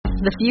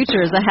The future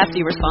is a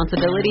hefty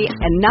responsibility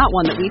and not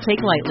one that we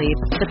take lightly.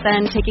 But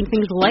then, taking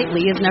things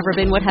lightly has never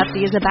been what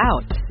Hefty is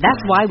about. That's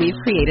why we've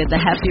created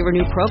the Hefty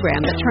Renew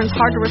program that turns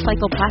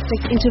hard-to-recycle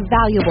plastics into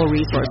valuable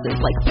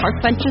resources like park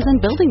benches and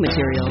building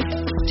materials.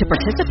 To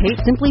participate,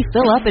 simply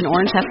fill up an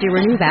orange Hefty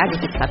Renew bag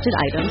with accepted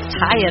items,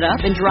 tie it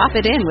up, and drop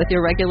it in with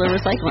your regular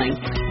recycling.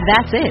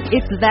 That's it.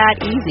 It's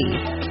that easy.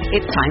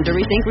 It's time to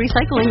rethink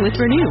recycling with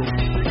Renew.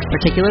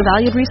 Particular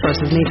valued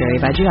resources may vary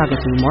by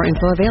geography. More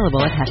info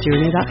available at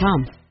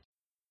heftyrenew.com.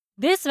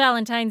 This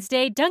Valentine's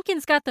Day,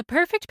 Dunkin's got the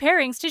perfect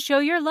pairings to show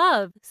your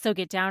love. So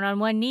get down on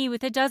one knee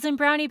with a dozen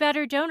brownie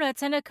batter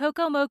donuts and a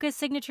cocoa mocha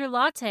signature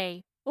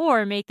latte.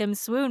 Or make them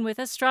swoon with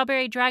a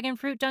strawberry dragon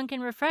fruit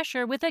Dunkin'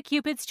 refresher with a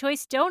Cupid's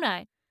Choice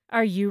donut.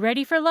 Are you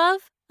ready for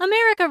love?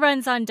 America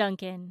runs on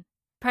Dunkin'.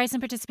 Price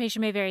and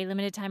participation may vary.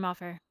 Limited time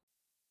offer.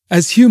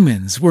 As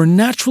humans, we're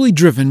naturally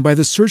driven by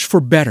the search for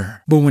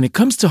better. But when it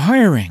comes to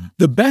hiring,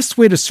 the best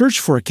way to search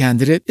for a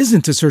candidate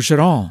isn't to search at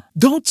all.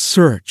 Don't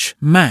search,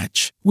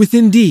 match with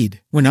Indeed.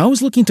 When I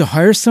was looking to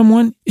hire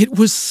someone, it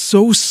was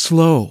so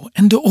slow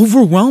and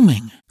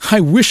overwhelming.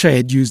 I wish I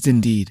had used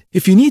Indeed.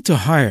 If you need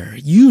to hire,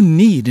 you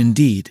need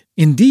Indeed.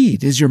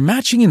 Indeed is your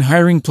matching and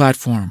hiring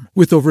platform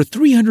with over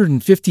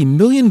 350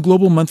 million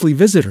global monthly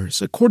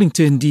visitors, according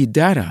to Indeed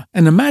data,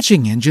 and a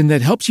matching engine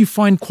that helps you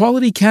find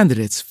quality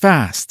candidates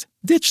fast.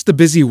 Ditch the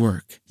busy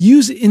work.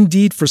 Use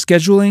Indeed for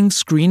scheduling,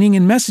 screening,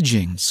 and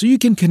messaging so you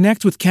can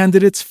connect with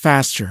candidates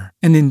faster.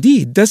 And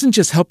Indeed doesn't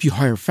just help you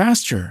hire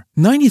faster.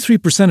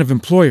 93% of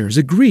employers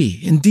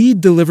agree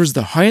Indeed delivers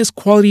the highest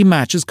quality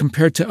matches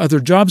compared to other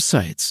job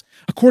sites,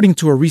 according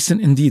to a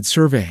recent Indeed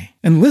survey.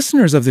 And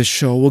listeners of this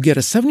show will get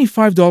a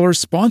 $75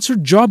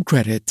 sponsored job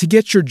credit to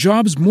get your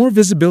jobs more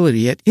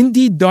visibility at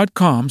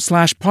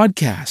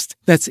Indeed.com/podcast.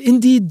 That's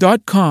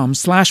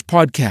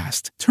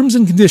Indeed.com/podcast. Terms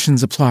and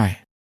conditions apply.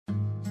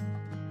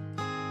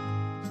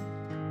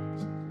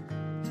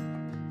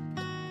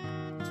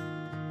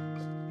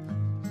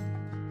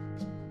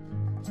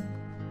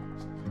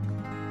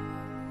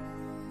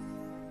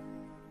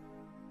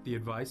 The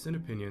advice and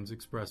opinions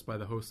expressed by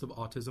the host of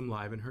Autism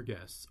Live and her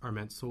guests are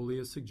meant solely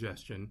as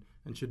suggestion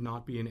and should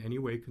not be in any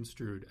way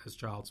construed as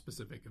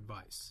child-specific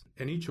advice.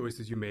 Any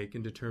choices you make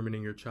in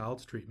determining your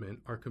child's treatment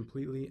are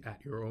completely at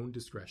your own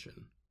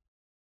discretion.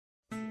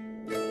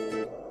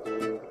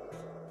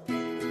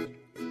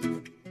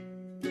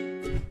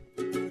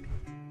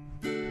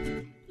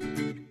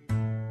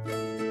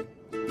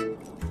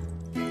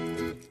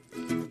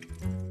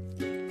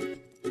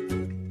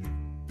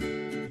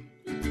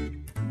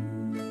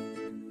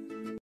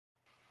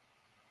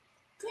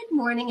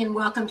 Good morning and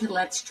welcome to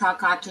Let's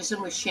Talk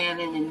Autism with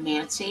Shannon and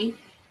Nancy.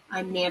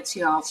 I'm Nancy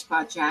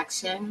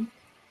Allspot-Jackson.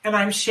 And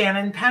I'm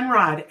Shannon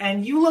Penrod.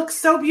 And you look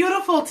so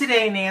beautiful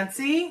today,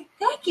 Nancy.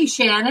 Thank you,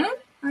 Shannon.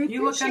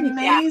 You look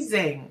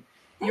amazing.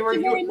 Thank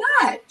you very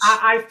much.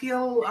 I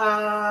feel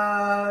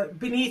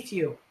beneath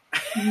you.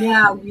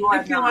 No, you are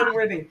I feel not.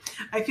 unworthy.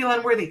 I feel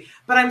unworthy.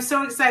 But I'm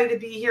so excited to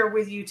be here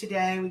with you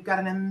today. We've got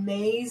an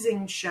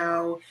amazing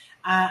show.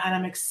 And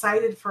I'm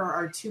excited for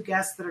our two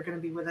guests that are going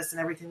to be with us and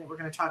everything that we're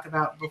going to talk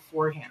about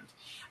beforehand.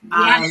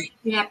 Yes,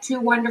 we have two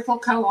wonderful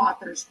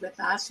co-authors with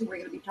us, and we're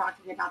going to be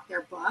talking about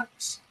their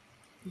books.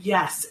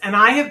 Yes, and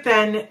I have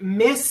been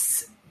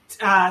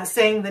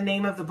saying the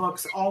name of the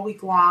books all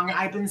week long.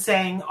 I've been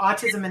saying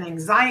autism and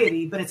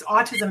anxiety, but it's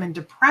autism and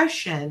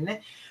depression.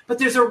 But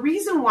there's a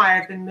reason why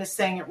I've been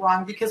saying it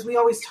wrong, because we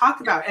always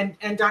talk about,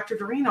 and Dr.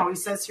 Doreen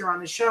always says here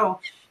on the show,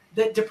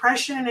 that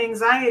depression and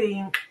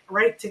anxiety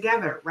right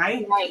together,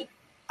 right? Right.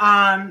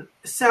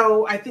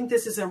 So I think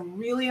this is a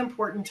really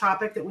important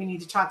topic that we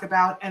need to talk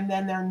about. And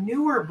then their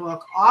newer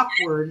book,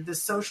 Awkward, The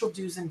Social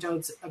Do's and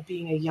Don'ts of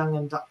Being a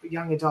Young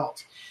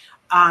Adult.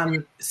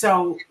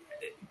 So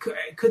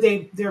could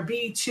there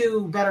be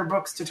two better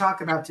books to talk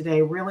about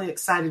today? Really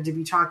excited to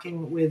be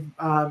talking with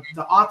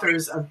the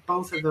authors of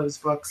both of those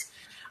books.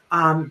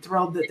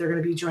 Thrilled that they're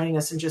going to be joining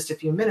us in just a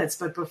few minutes.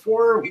 But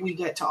before we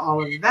get to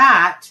all of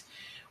that,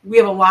 we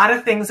have a lot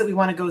of things that we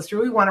want to go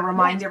through. We want to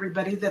remind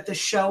everybody that the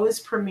show is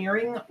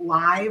premiering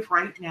live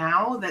right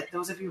now, that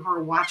those of you who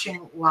are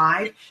watching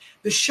live,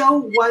 the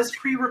show was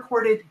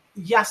pre-recorded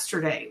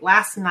yesterday,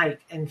 last night,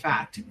 in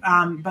fact.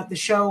 But the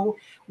show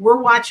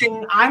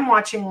I'm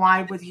watching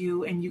live with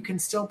you, and you can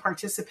still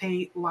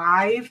participate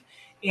live,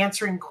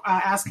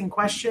 asking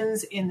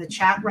questions in the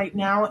chat right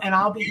now, and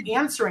I'll be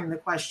answering the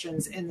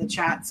questions in the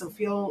chat. So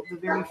feel the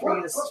very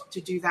freest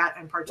to do that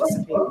and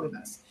participate with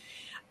us.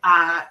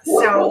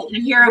 So I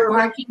hear a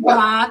barking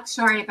dog.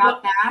 Sorry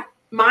about that.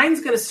 Mine's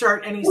going to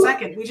start any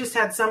second. We just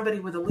had somebody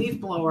with a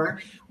leaf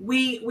blower.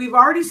 We've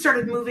already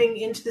started moving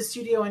into the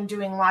studio and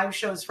doing live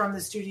shows from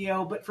the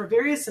studio, but for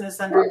various and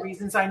sundry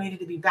reasons, I needed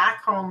to be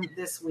back home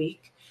this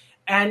week.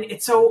 And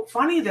it's so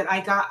funny that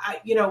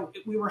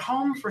we were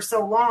home for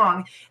so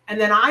long, and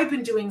then I've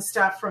been doing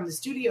stuff from the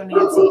studio,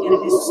 Nancy, and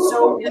it is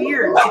so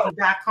weird to be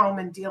back home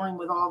and dealing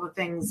with all the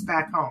things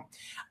back home,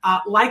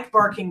 like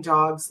barking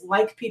dogs,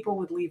 like people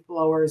with leaf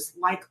blowers,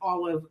 like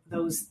all of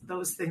those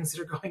things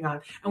that are going on.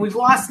 And we've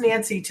lost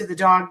Nancy to the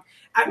dog,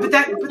 but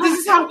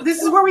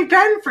this is where we've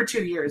been for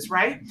 2 years,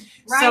 right?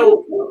 Right.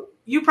 So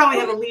you probably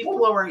have a leaf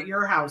blower at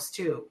your house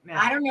too now.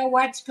 I don't know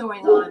what's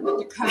going on, but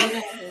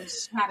Dakota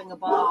is having a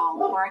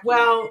ball.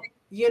 Well,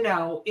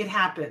 it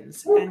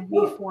happens, and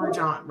we forge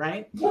on,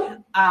 right?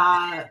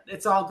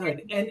 It's all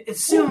good. And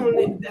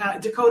soon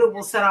Dakota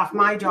will set off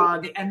my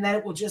dog, and then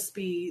it will just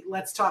be,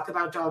 let's talk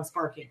about dogs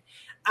barking.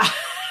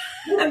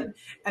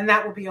 And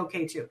that will be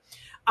okay too.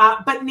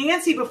 But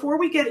Nancy, before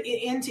we get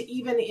into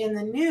even in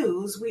the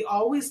news, we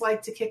always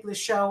like to kick the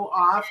show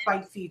off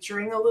by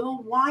featuring a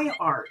little Y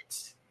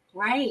art.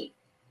 Right.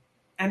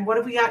 And what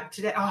have we got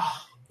today? Oh,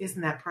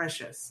 isn't that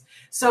precious?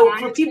 So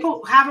for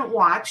people who haven't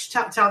watched,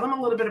 tell them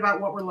a little bit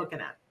about what we're looking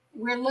at.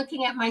 We're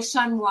looking at my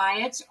son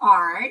Wyatt's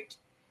art.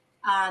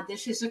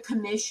 This is a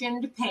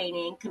commissioned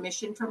painting,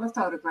 commissioned from a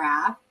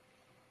photograph.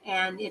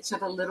 And it's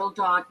of a little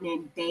dog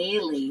named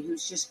Bailey,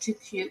 who's just too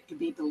cute to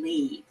be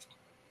believed.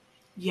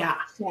 Yeah.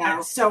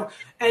 So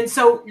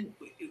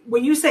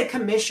when you say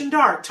commissioned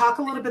art, talk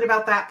a little bit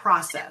about that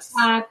process.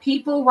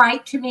 People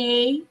write to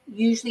me,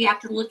 usually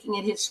after looking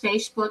at his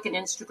Facebook and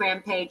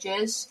Instagram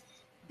pages.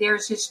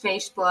 There's his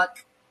Facebook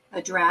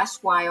address,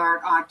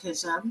 YArt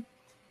Autism.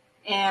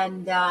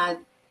 And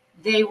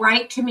they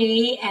write to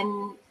me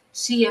and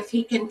see if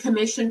he can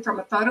commission from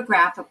a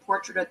photograph a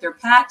portrait of their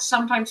pet.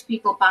 Sometimes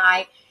people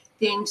buy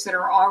things that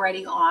are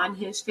already on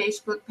his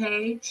Facebook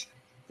page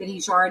that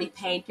he's already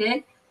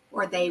painted,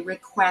 or they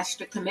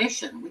request a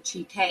commission, which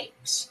he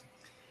takes.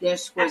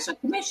 This was a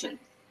commission.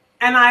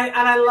 And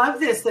I love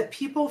this, that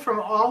people from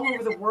all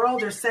over the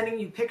world are sending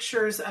you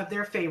pictures of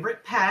their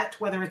favorite pet,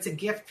 whether it's a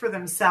gift for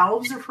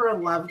themselves or for a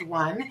loved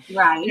one.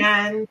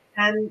 Right.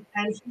 And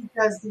he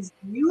does these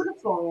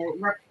beautiful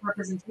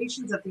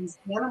representations of these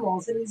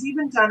animals. And he's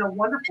even done a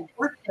wonderful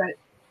portrait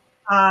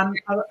of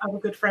a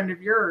good friend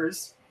of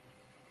yours,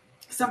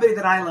 somebody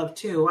that I love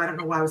too. I don't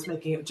know why I was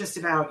making it just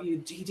about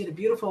you. He did a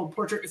beautiful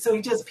portrait. So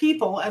he does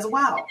people as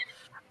well.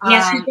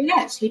 Yes, he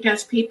does. He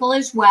does people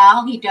as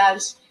well. He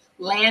does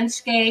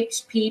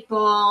landscapes,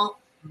 people,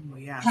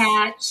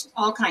 pets,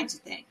 all kinds of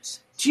things.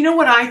 Do you know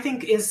what I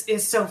think is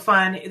so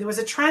fun? There was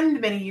a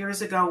trend many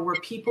years ago where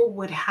people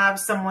would have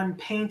someone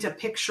paint a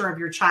picture of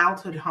your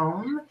childhood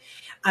home.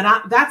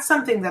 And that's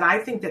something that I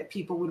think that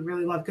people would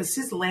really love, because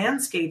his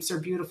landscapes are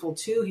beautiful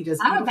too. He does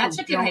beautiful that's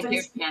a good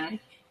idea, Shannon.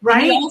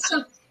 Right?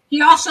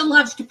 He also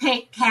loves to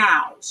paint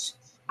cows.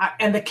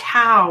 And the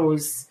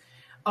cows.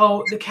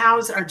 Oh, the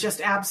cows are just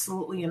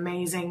absolutely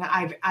amazing.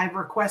 I've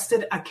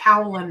requested a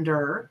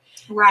cowlander,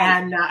 right?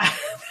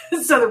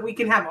 And so that we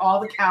can have all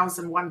the cows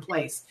in one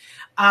place.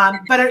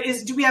 But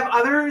do we have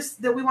others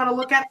that we want to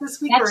look at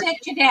this week? That's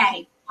it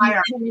today. I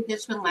painted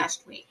this one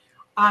last week.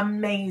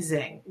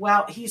 Amazing.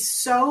 Well, he's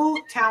so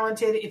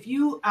talented. If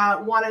you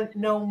want to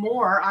know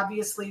more,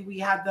 obviously we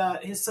have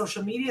his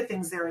social media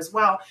things there as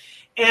well.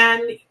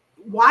 And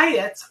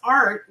Wyatt's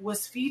art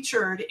was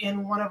featured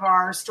in one of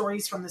our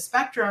stories from the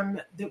Spectrum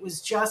that was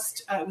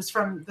just, it was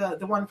from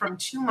the one from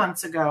 2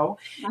 months ago.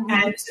 Mm-hmm.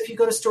 And so if you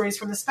go to Stories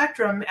from the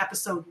Spectrum,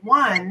 episode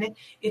 1,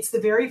 it's the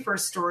very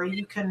first story.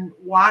 You can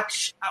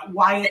watch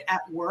Wyatt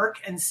at work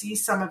and see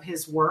some of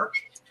his work.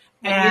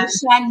 And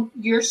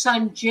your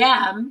son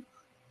Jem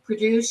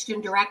produced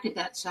and directed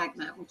that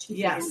segment, which he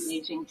did an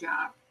amazing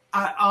job.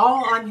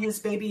 All on his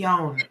baby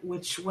own,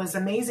 which was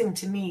amazing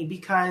to me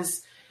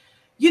because,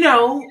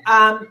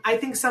 I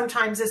think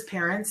sometimes as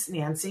parents,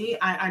 Nancy,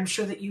 I'm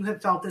sure that you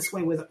have felt this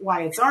way with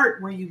Wyatt's art,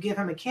 where you give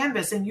him a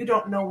canvas and you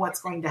don't know what's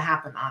going to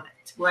happen on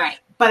it. Right.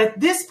 But at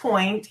this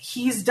point,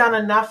 he's done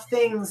enough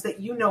things that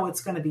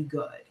it's going to be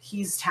good.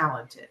 He's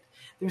talented.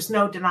 There's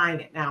no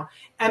denying it now.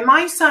 And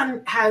my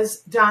son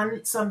has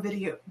done some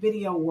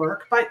video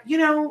work, but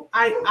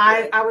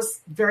I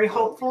was very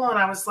hopeful, and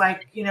I was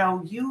like,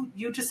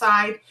 you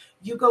decide,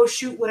 you go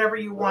shoot whatever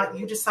you want,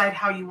 you decide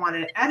how you want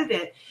to edit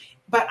it.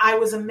 But I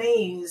was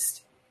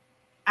amazed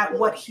at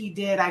what he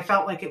did. I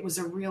felt like it was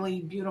a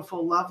really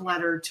beautiful love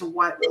letter to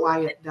what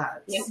Wyatt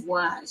does. It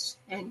was.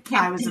 And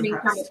coming from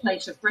a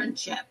place of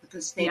friendship,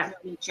 because they've known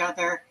each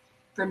other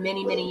for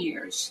many, many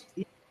years.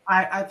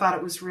 I thought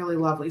it was really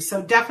lovely.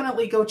 So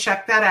definitely go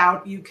check that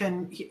out. You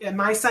can,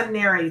 my son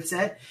narrates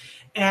it,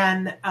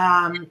 and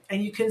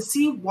you can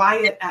see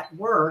Wyatt at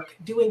work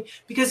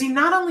because he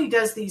not only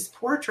does these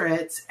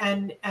portraits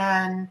and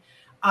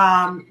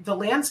the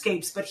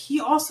landscapes, but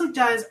he also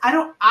does,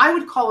 I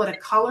would call it a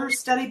color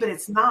study, but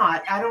it's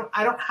not. I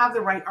don't have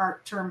the right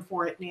art term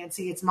for it,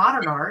 Nancy. It's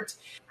modern art.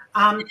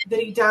 That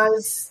he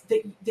does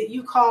that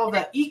you call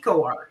the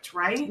eco art,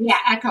 right? Yeah,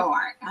 eco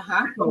art.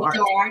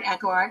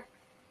 Eco art.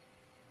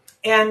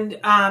 And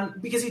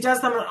because he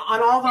does them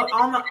on all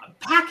the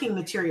packing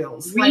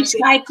materials,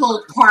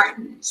 recycled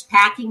cartons,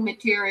 packing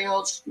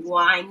materials,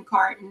 wine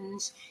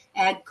cartons,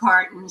 egg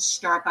cartons,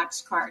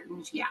 Starbucks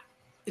cartons. Yeah.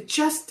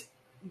 just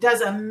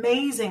does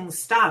amazing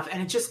stuff.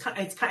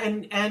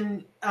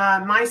 And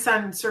my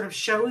son sort of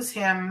shows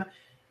him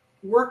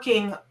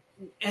working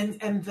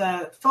and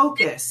the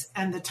focus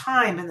and the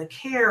time and the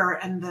care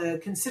and the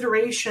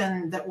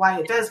consideration that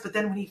Wyatt does. But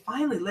then when he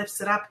finally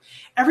lifts it up,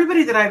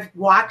 everybody that I've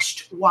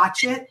watch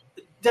it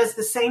does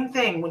the same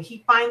thing. When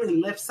he finally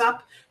lifts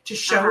up to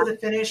show the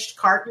finished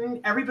carton,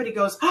 everybody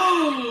goes,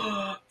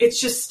 oh, it's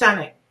just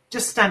stunning,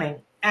 just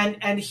stunning.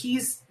 And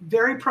he's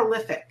very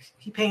prolific.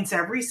 He paints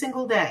every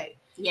single day.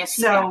 Yes.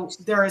 So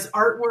there is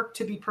artwork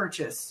to be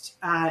purchased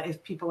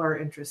if people are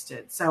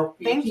interested. So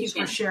thank you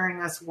for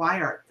sharing us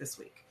Wyatt this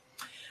week.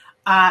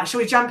 Shall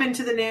we jump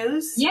into the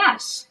news?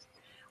 Yes.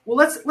 Well,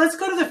 let's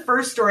go to the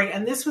first story.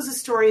 And this was a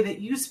story that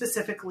you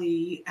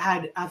specifically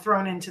had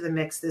thrown into the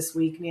mix this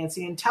week,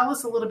 Nancy. And tell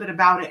us a little bit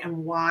about it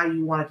and why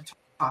you wanted to talk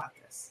about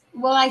this.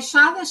 Well, I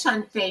saw this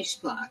on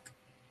Facebook,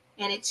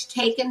 and it's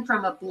taken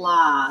from a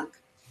blog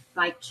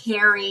by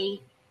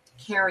Carrie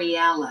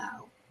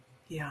Cariello.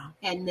 Yeah.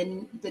 And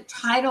then the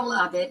title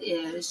of it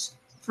is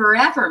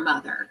Forever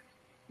Mother,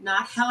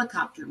 Not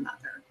Helicopter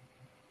Mother.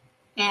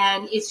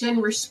 And it's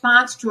in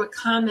response to a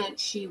comment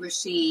she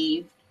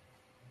received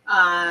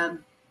on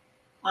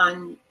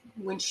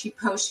when she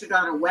posted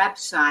on a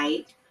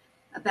website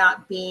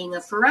about being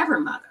a forever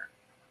mother.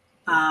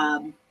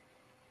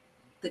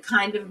 The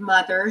kind of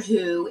mother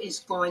who is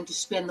going to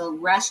spend the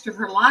rest of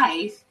her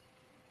life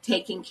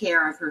taking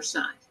care of her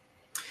son.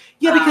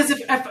 Yeah, because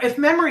if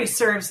memory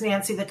serves,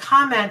 Nancy, the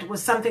comment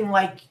was something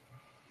like,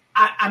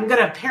 I'm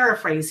going to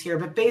paraphrase here,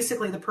 but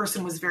basically the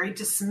person was very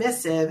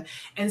dismissive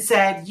and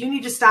said, you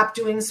need to stop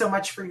doing so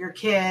much for your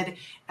kid.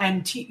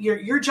 And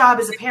your job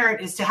as a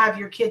parent is to have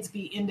your kids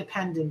be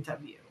independent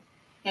of you.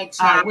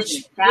 Exactly.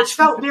 Which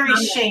felt very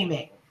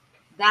shaming.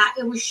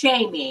 It was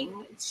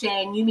shaming,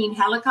 saying, you mean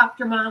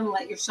helicopter mom,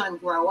 let your son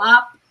grow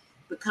up,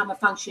 become a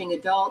functioning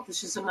adult.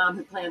 This is a mom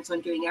who plans on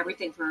doing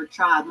everything for her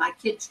child. My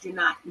kids do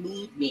not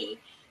need me.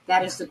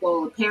 That is the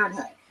goal of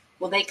parenthood.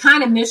 Well, they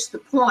kind of missed the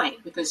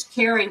point because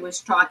Carrie was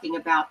talking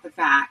about the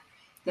fact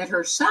that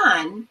her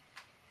son,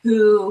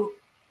 who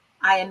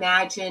I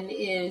imagine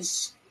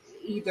is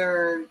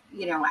either,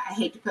 I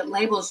hate to put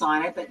labels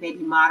on it, but maybe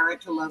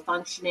moderate to low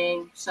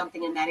functioning,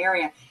 something in that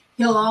area,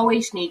 he'll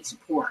always need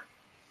support.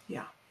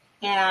 Yeah.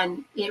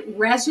 And it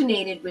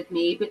resonated with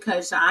me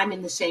because I'm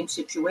in the same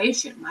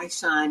situation. My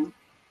son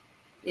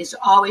is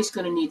always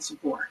going to need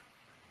support.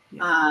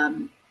 Yeah.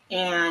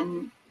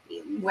 And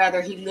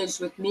whether he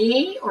lives with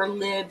me or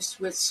lives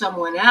with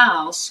someone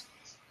else,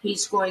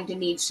 he's going to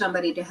need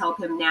somebody to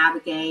help him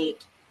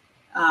navigate,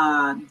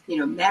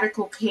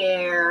 medical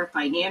care,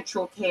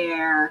 financial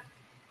care,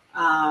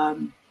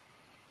 and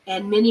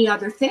many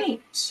other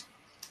things.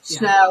 Yeah.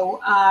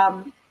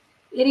 So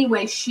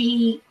anyway,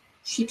 she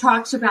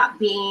talks about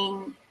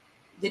being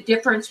the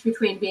difference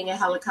between being a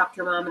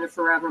helicopter mom and a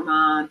forever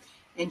mom.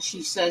 And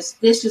she says,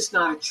 this is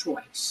not a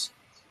choice.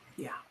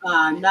 Yeah.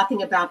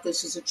 Nothing about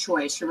this is a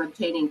choice, from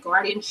obtaining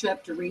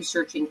guardianship to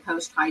researching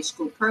post-high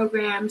school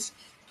programs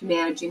to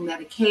managing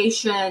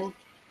medication.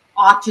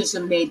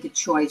 Autism made the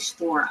choice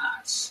for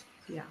us.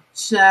 Yeah.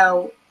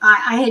 So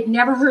I had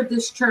never heard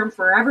this term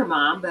forever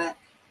mom, but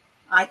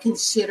I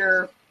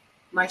consider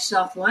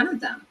myself one of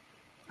them.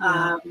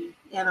 Yeah.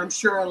 And I'm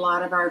sure a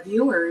lot of our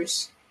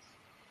viewers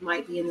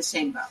might be in the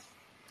same boat.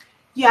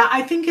 Yeah,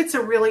 I think it's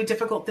a really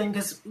difficult thing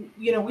because,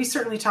 we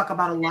certainly talk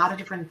about a lot of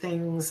different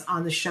things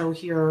on the show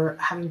here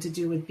having to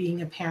do with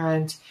being a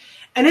parent.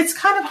 And it's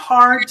kind of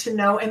hard to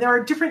know. And there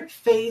are different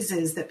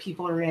phases that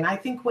people are in. I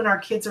think when our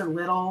kids are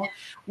little,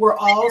 we're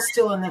all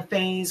still in the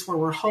phase where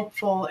we're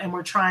hopeful and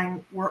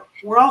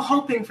we're all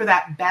hoping for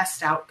that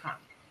best outcome.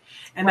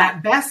 And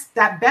right.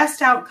 that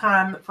best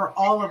outcome for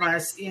all of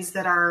us is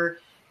that our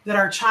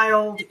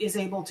child is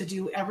able to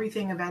do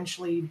everything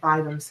eventually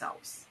by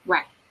themselves.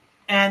 Right.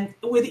 And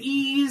with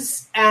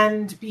ease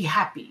and be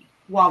happy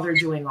while they're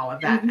doing all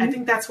of that. Mm-hmm. I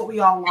think that's what we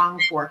all long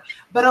for.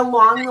 But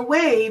along the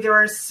way, there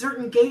are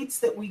certain gates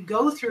that we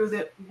go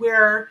through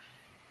where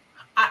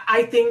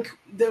I think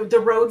the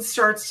road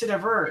starts to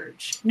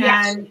diverge.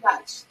 Yes, it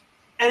does.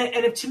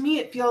 And to me,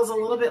 it feels a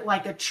little bit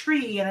like a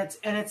tree, and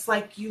it's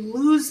like you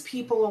lose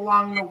people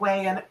along the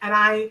way. And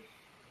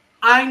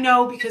I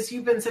know, because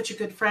you've been such a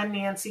good friend,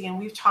 Nancy, and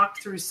we've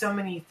talked through so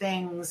many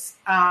things.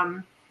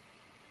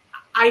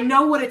 I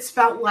know what it's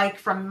felt like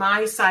from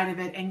my side of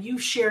it, and you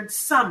shared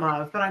some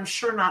of, but I'm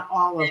sure not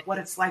all of, what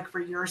it's like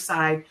for your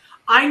side.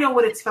 I know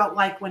what it's felt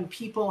like when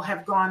people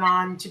have gone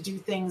on to do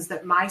things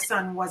that my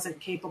son wasn't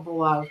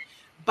capable of,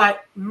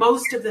 but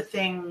most of the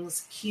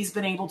things he's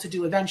been able to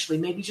do eventually,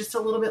 maybe just a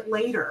little bit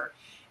later.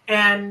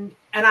 And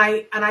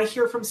I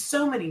hear from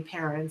so many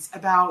parents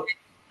about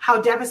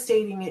how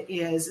devastating it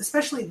is,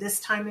 especially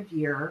this time of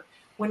year,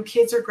 when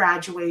kids are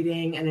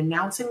graduating and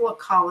announcing what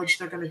college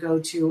they're going to go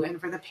to. And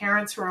for the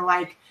parents who are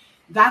like,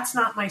 that's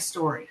not my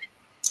story.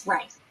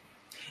 Right.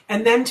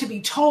 And then to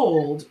be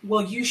told,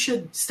 well, you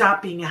should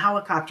stop being a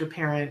helicopter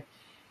parent.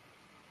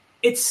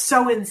 It's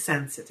so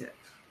insensitive.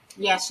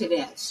 Yes, it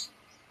is.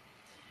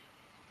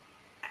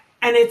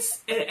 And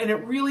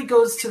it really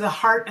goes to the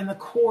heart and the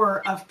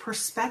core of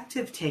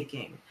perspective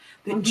taking.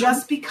 That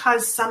just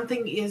because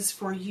something is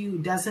for you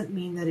doesn't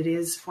mean that it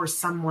is for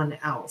someone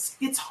else.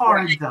 It's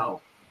hard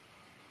though.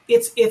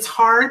 It's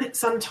hard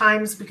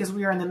sometimes because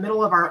we are in the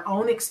middle of our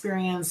own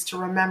experience to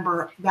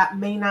remember that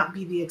may not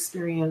be the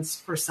experience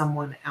for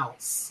someone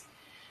else.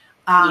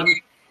 And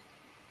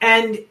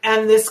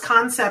this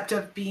concept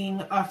of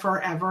being a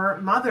forever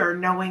mother,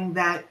 knowing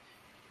that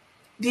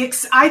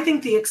I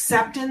think the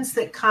acceptance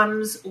that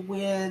comes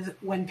with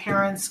when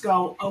parents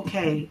go,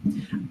 okay,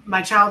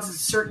 my child's a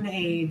certain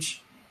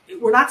age,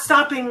 we're not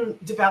stopping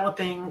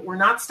developing, we're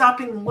not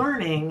stopping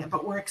learning,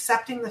 but we're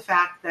accepting the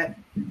fact that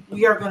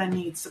we are going to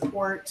need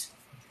support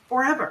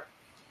forever.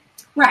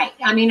 Right.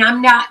 I mean,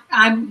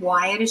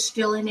 Wyatt is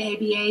still in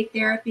ABA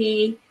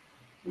therapy.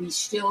 We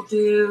still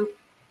do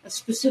a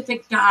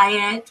specific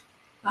diet.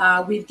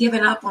 We've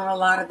given up on a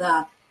lot of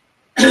the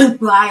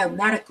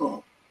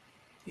biomedical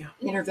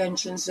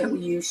interventions that we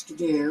used to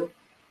do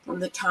from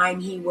the time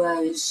he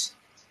was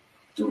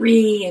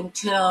 3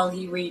 until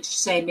he reached,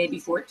 say, maybe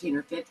 14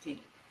 or 15.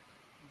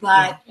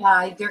 But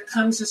there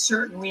comes a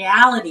certain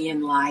reality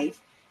in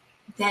life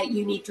that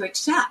you need to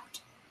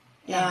accept.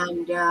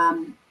 And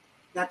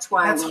that's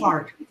why that's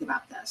hard to think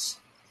about this.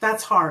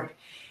 That's hard.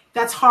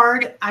 That's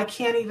hard. I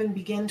can't even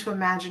begin to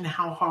imagine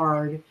how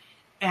hard.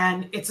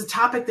 And it's a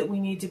topic that we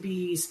need to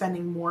be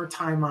spending more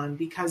time on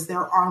because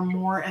there are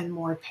more and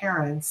more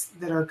parents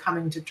that are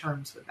coming to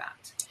terms with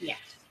that. Yes.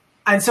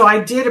 And so I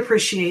did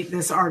appreciate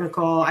this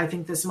article. I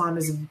think this mom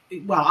is,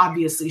 well,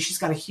 obviously she's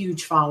got a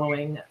huge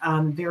following,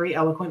 very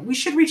eloquent. We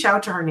should reach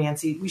out to her,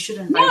 Nancy. We should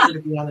invite her to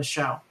be on the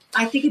show.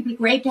 I think it'd be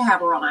great to have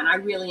her on. I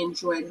really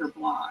enjoyed her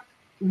blog.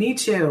 Me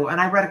too.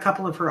 And I read a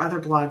couple of her other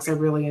blogs. I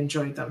really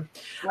enjoyed them.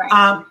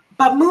 Right.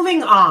 But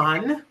moving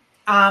on,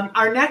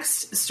 our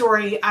next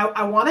story,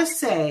 I want to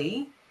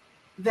say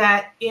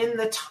that in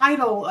the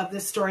title of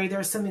this story,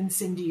 there's some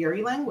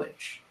incendiary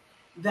language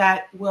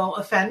that will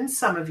offend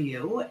some of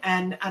you.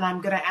 And I'm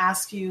going to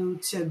ask you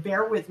to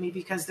bear with me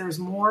because there's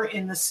more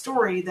in the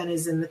story than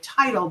is in the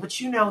title.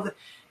 But you know that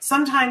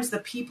sometimes the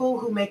people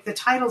who make the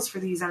titles for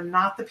these are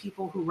not the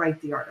people who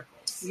write the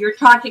articles. You're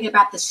talking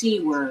about the C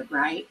word,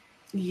 right?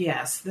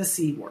 Yes, the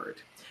C word.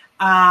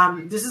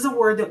 This is a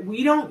word that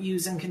we don't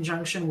use in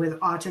conjunction with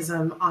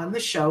autism on the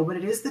show, but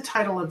it is the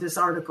title of this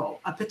article,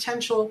 A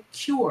Potential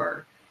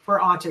Cure for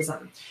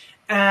Autism.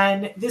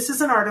 And this is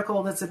an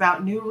article that's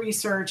about new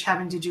research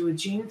having to do with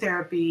gene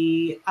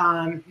therapy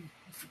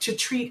to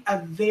treat a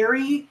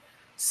very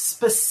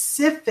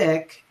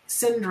specific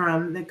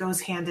syndrome that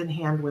goes hand in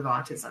hand with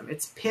autism.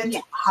 It's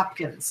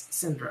Pitt-Hopkins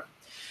syndrome.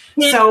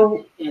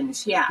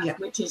 Pitt-Hopkins,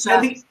 which is,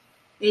 it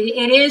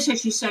is,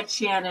 as you said,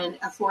 Shannon,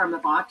 a form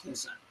of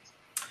autism.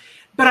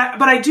 But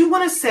I do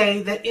want to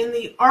say that in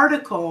the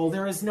article,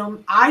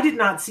 I did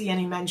not see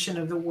any mention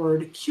of the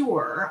word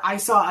cure. I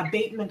saw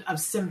abatement of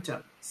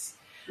symptoms.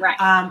 Right.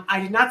 I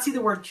did not see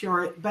the word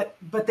cure, but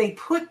they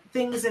put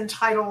things in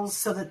titles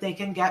so that they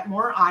can get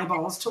more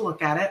eyeballs to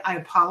look at it. I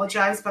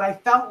apologize, but I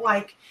felt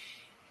like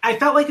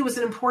it was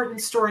an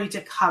important story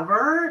to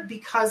cover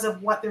because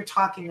of what they're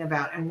talking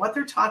about. And what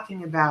they're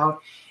talking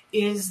about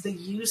is the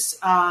use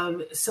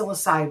of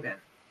psilocybin.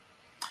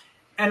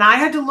 And I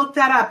had to look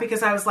that up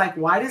because I was like,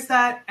 why does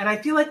that? And I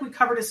feel like we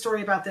covered a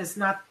story about this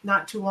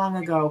not too long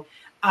ago,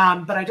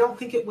 but I don't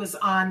think it was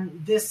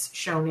on this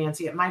show,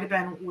 Nancy. It might have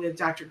been with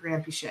Dr.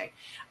 Graham Pichet.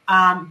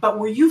 But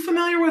were you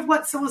familiar with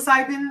what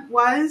psilocybin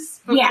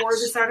was before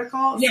this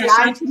article? Yes,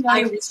 I'm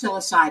familiar with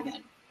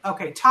psilocybin.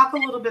 Okay, talk a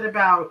little bit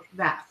about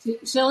that.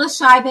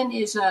 Psilocybin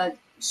is a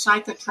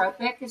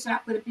psychotropic, is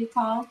that what it'd be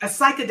called? A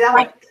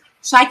psychedelic.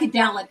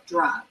 Psychedelic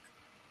drug.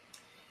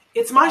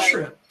 It's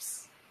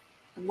mushrooms.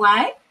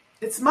 What?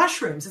 It's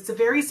mushrooms. It's a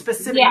very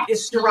specific,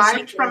 it's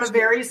derived from a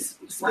very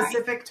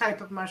specific type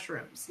of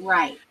mushrooms.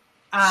 Right.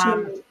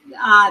 So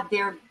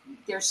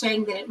they're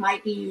saying that it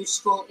might be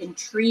useful in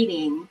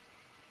treating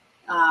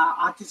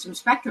autism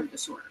spectrum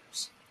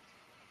disorders.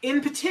 In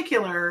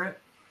particular,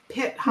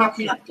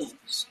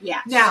 Pitt-Hopkins.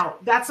 Yes. Now,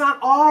 that's not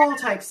all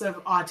types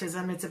of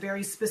autism. It's a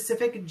very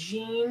specific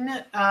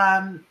gene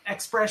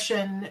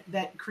expression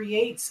that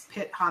creates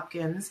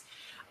Pitt-Hopkins.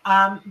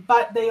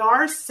 But they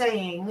are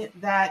saying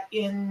that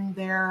in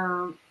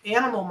their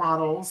animal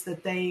models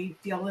that they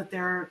feel that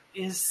there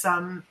is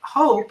some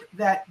hope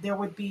that there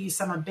would be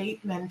some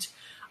abatement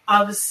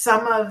of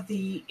some of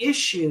the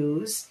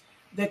issues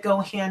that go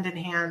hand in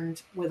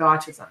hand with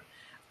autism.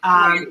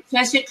 It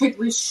says it could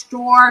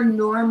restore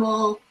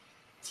normal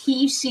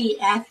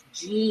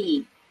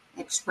TCFG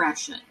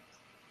expression,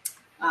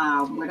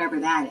 whatever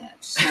that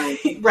is. So,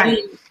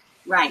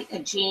 a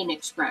gene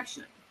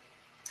expression.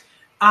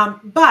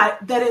 But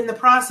that in the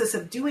process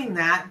of doing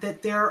that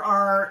there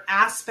are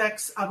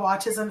aspects of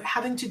autism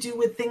having to do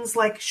with things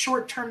like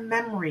short-term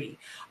memory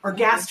or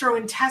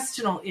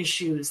gastrointestinal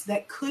issues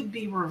that could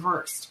be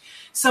reversed.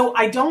 So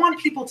I don't want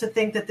people to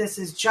think that this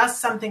is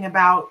just something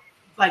about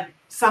like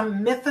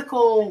some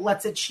mythical,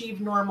 let's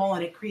achieve normal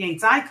and it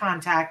creates eye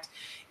contact.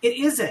 It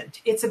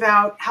isn't. It's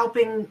about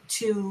helping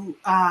to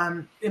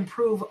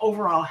improve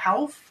overall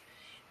health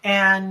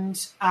and,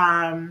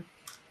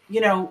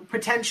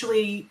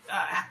 potentially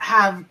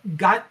have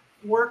gut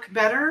work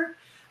better.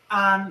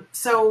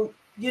 So,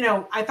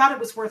 I thought it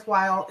was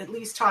worthwhile at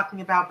least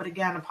talking about, but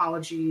again,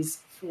 apologies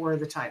for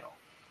the title.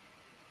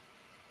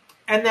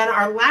 And then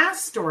our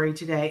last story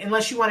today,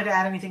 unless you wanted to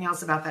add anything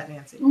else about that,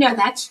 Nancy. No,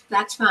 that's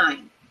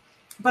fine.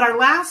 But our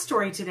last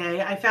story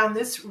today, I found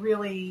this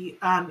really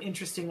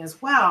interesting as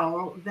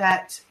well.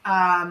 That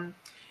and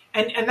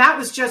that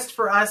was just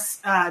for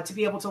us to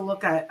be able to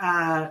look at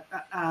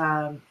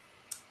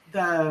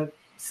the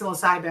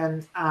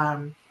psilocybin.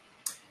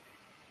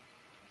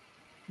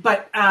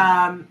 But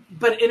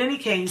in any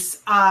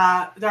case,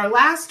 our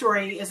last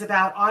story is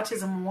about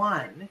Autism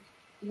One,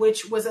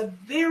 which was a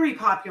very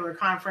popular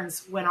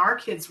conference when our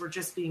kids were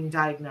just being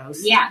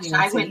diagnosed. Yes, Nancy.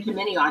 I went to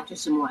many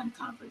Autism One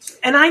conferences.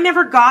 And I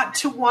never got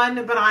to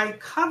one, but I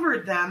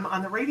covered them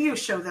on the radio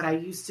show that I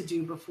used to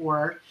do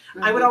before.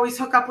 Mm-hmm. I would always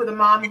hook up with a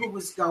mom who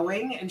was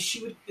going, and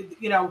she would,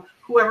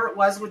 whoever it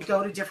was would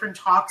go to different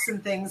talks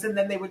and things, and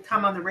then they would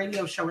come on the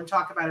radio show and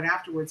talk about it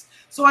afterwards.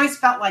 So I always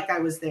felt like I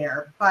was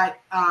there. But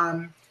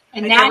and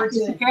that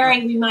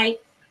is we might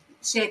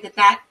say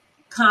that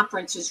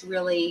conference is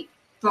really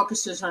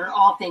focuses on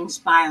all things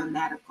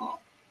biomedical.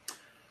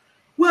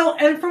 Well,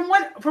 and from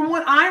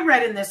what I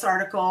read in this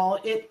article,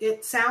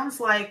 it sounds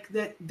like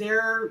that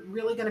they're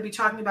really going to be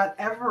talking about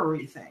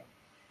everything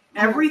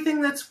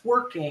that's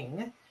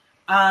working,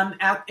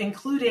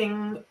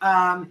 including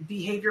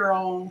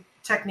behavioral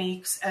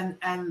techniques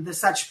and the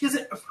such. Because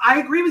I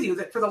agree with you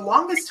that for the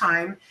longest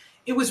time,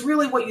 it was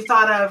really what you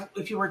thought of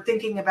if you were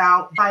thinking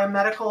about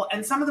biomedical,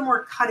 and some of the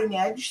more cutting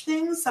edge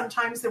things.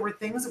 Sometimes there were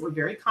things that were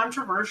very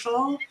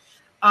controversial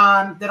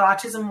that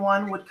Autism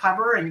One would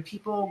cover, and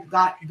people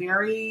got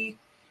very,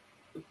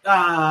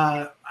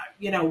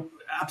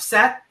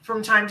 upset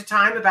from time to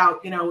time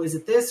about, is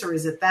it this or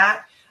is it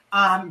that?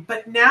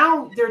 But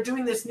now they're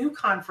doing this new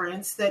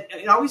conference that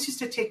it always used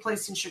to take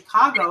place in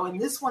Chicago, and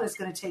this one is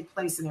going to take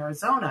place in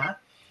Arizona.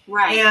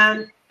 Right.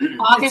 And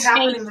August it's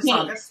happening 18th. This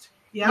August.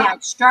 Yeah,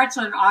 it starts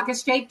on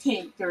August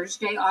 18th,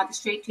 Thursday,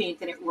 August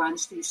 18th, and it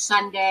runs through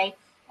Sunday,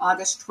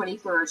 August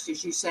 21st,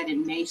 as you said,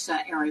 in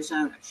Mesa,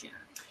 Arizona, Sharon.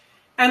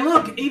 And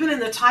look, even in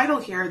the title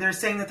here, they're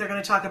saying that they're going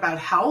to talk about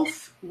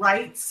health,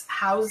 rights,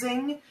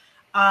 housing,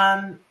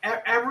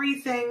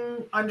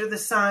 everything under the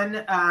sun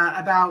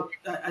about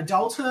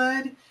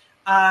adulthood.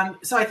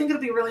 So I think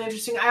it'll be really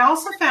interesting. I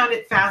also found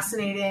it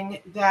fascinating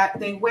that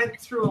they went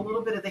through a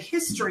little bit of the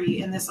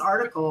history in this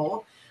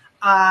article.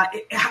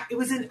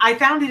 I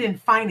found it in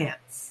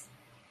finance,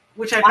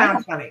 which I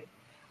found funny.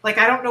 Like,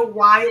 I don't know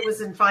why it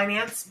was in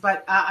finance,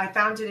 but I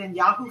found it in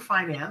Yahoo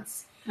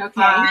Finance.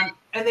 Okay.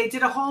 And they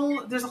did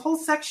there's a whole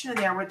section in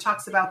there where it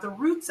talks about the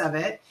roots of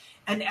it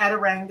and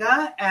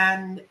Edaranga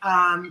and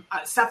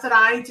stuff that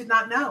I did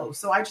not know.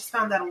 So I just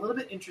found that a little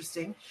bit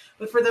interesting.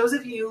 But for those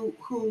of you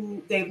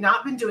who they've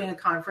not been doing a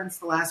conference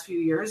the last few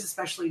years,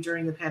 especially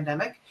during the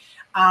pandemic,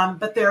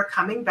 but they're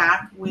coming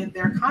back with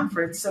their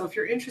conference. So if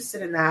you're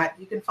interested in that,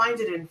 you can find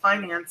it in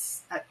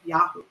finance at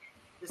Yahoo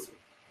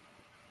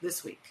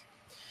this week.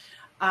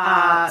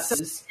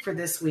 For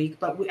this week.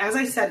 But as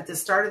I said at the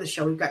start of the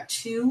show, we've got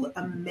two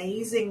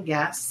amazing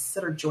guests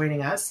that are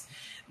joining us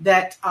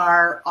that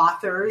are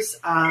authors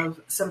of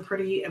some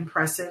pretty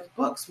impressive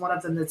books. One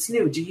of them that's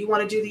new. Do you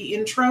want to do the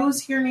intros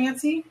here,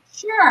 Nancy?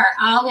 Sure.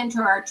 I'll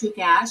intro our two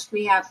guests.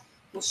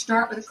 We'll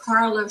start with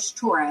Carlos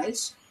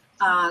Torres.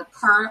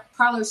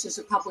 Carlos is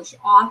a published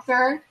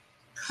author,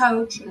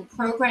 coach, and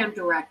program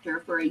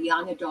director for a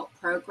young adult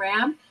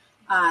program.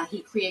 He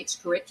creates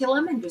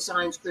curriculum and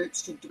designs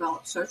groups to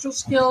develop social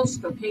skills,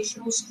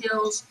 vocational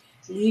skills,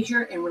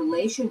 leisure, and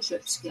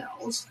relationship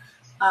skills.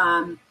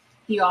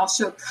 He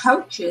also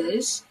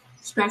coaches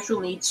special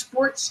needs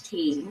sports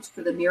teams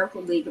for the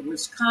Miracle League of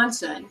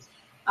Wisconsin.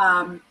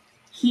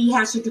 He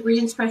has a degree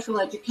in special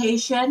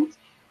education,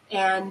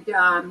 and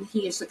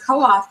he is the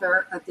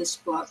co-author of this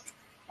book,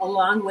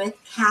 along with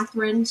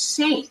Catherine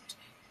Saint,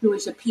 who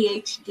is a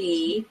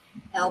PhD,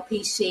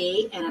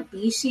 LPC, and a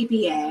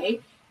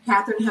BCBA.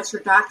 Catherine has her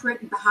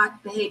doctorate in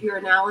behavior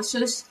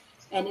analysis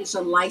and is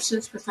a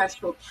licensed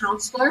professional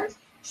counselor.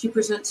 She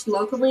presents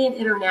locally and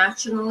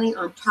internationally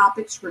on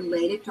topics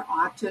related to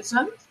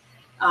autism.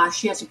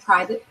 She has a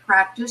private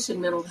practice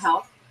in mental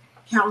health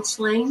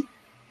counseling,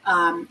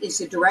 is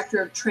the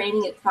director of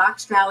training at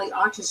Fox Valley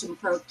Autism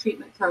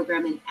Treatment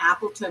Program in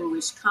Appleton,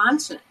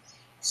 Wisconsin.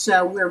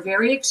 So we're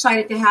very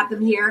excited to have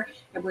them here,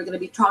 and we're going to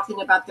be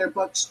talking about their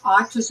books,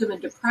 Autism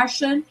and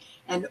Depression,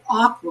 and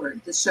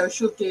Awkward, the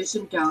Social Do's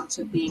and Don'ts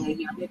of Being a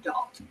Young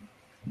Adult.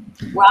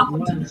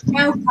 Welcome to the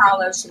show,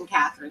 Carlos and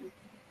Catherine.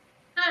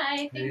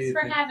 Hi, thanks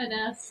for having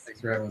us. Thanks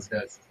for having us,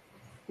 guys.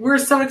 We're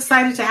so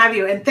excited to have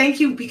you, and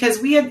thank you, because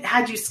we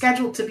had you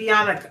scheduled to be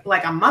on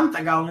a month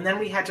ago, and then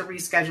we had to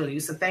reschedule you.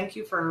 So thank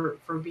you for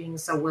being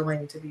so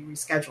willing to be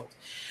rescheduled.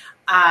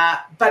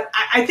 But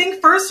I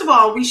think, first of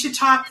all, we should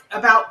talk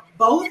about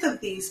both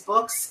of these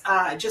books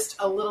just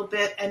a little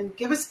bit, and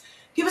give us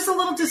a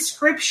little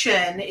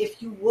description,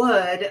 if you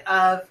would,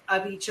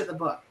 of each of the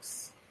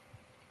books.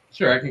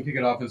 Sure, I can kick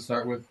it off and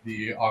start with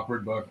the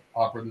Awkward book,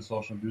 Awkward: The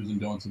Social Do's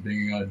and Don'ts of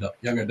Being a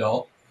Young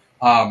Adult.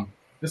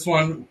 This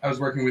one, I was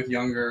working with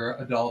younger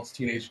adults,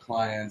 teenage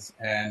clients,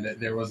 and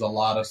there was a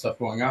lot of stuff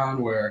going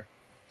on where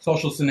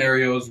social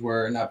scenarios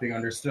were not being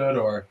understood,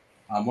 or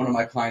one of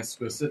my clients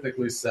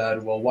specifically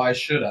said, well, why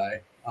should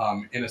I,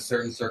 in a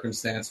certain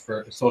circumstance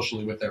for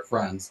socially with their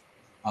friends?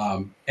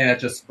 And it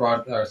just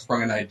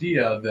sprung an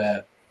idea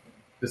that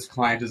this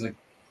client isn't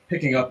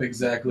picking up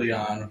exactly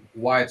on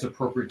why it's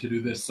appropriate to do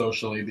this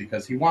socially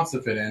because he wants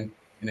to fit in,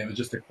 and it was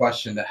just a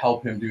question to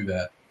help him do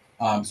that.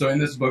 So in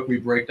this book, we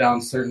break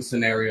down certain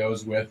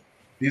scenarios with,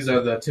 these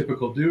are the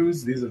typical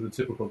do's, these are the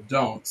typical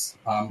don'ts,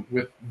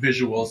 with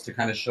visuals to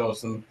kind of show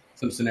some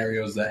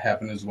scenarios that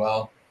happen as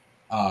well.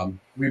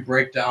 We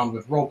break down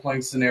with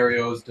role-playing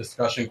scenarios,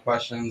 discussion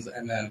questions,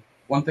 and then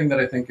one thing that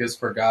I think is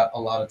forgot a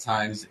lot of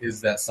times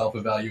is that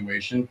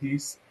self-evaluation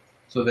piece.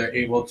 So they're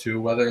able to,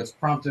 whether it's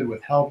prompted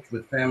with help,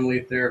 with family,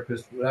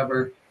 therapist,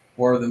 whatever,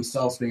 or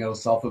themselves being able to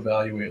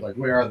self-evaluate, like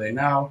where are they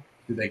now?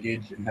 Do they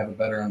gauge and have a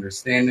better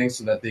understanding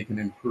so that they can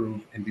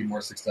improve and be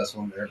more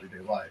successful in their everyday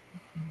life?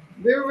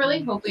 We were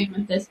really hoping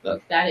with this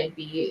book that it'd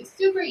be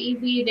super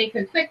easy. They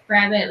could quick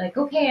grab it, like,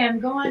 okay, I'm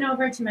going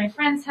over to my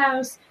friend's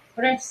house.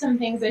 What are some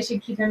things I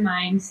should keep in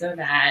mind so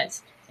that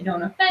I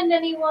don't offend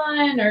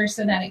anyone or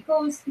so that it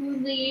goes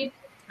smoothly?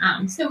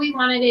 So we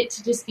wanted it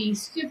to just be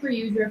super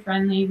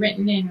user-friendly,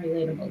 written in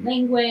relatable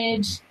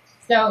language.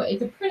 So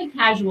it's a pretty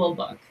casual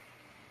book.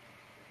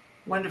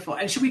 Wonderful.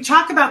 And should we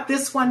talk about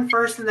this one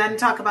first and then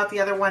talk about the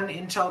other one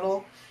in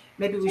total?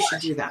 Maybe we should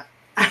do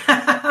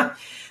that.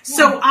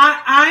 So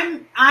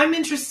I'm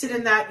interested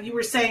in that. You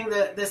were saying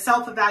the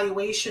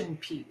self-evaluation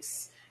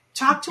piece.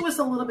 Talk to us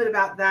a little bit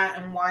about that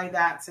and why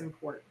that's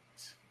important.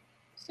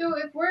 So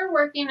if we're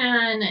working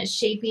on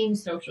shaping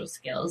social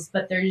skills,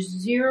 but there's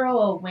zero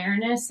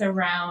awareness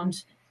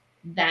around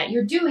that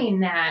you're doing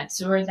that,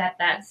 or that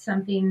that's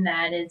something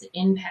that is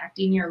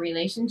impacting your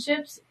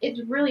relationships, it's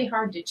really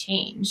hard to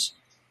change.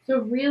 So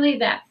really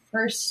that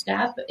first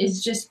step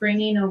is just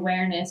bringing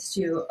awareness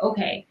to,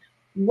 okay,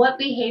 what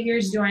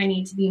behaviors do I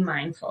need to be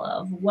mindful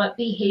of? What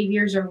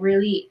behaviors are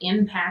really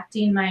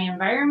impacting my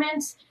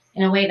environment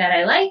in a way that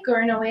I like or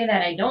in a way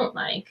that I don't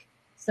like,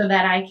 so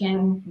that I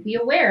can be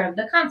aware of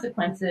the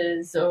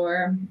consequences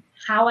or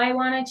how I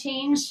want to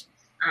change.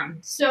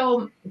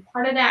 So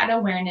part of that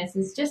awareness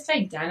is just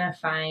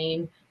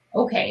identifying,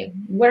 okay,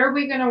 what are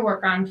we going to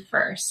work on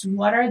first?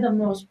 What are the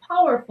most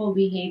powerful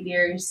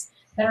behaviors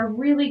that are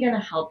really going to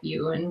help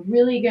you and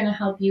really going to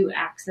help you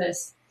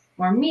access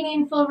more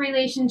meaningful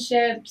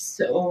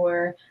relationships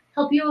or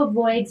help you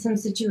avoid some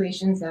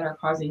situations that are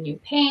causing you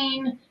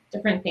pain,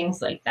 different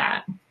things like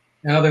that.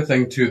 Another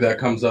thing, too, that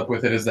comes up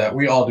with it is that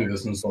we all do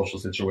this in social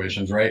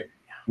situations, right?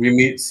 We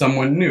meet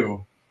someone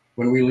new.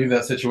 When we leave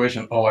that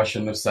situation, oh, I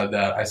shouldn't have said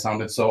that. I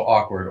sounded so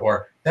awkward.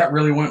 Or that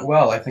really went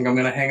well. I think I'm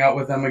going to hang out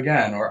with them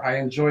again. Or I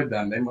enjoyed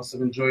them. They must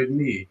have enjoyed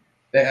me.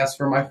 They asked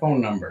for my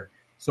phone number.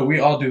 So we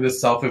all do this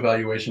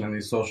self-evaluation in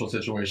these social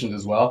situations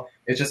as well.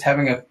 It's just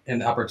having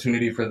an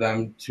opportunity for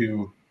them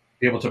to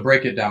be able to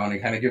break it down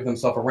and kind of give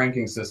themselves a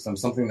ranking system,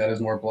 something that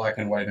is more black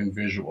and white and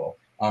visual,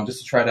 just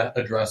to try to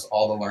address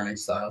all the learning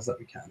styles that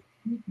we can.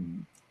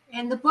 Mm-hmm.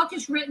 And the book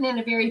is written in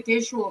a very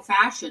visual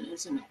fashion,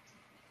 isn't it?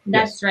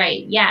 That's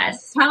right.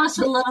 Yes. Tell us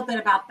a little bit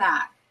about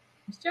that.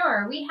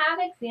 Sure. We have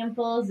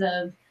examples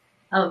of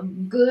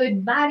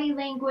good body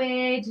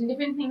language and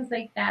different things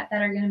like that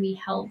that are going to be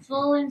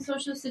helpful in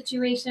social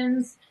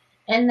situations.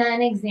 And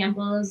then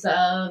examples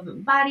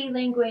of body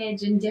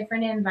language in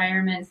different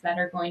environments that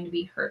are going to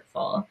be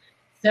hurtful.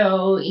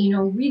 So,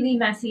 really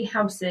messy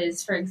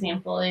houses, for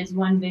example, is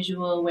one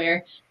visual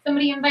where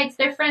somebody invites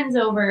their friends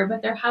over,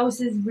 but their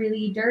house is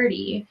really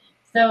dirty.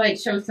 So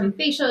it shows some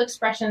facial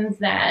expressions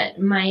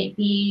that might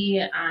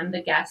be on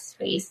the guest's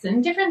face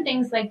and different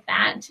things like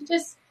that to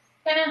just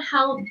kind of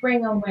help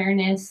bring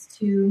awareness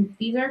to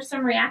these are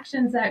some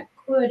reactions that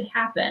could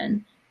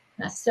happen.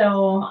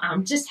 So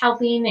just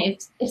helping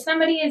if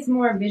somebody is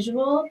more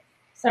visual,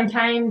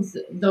 sometimes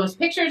those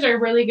pictures are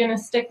really going to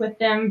stick with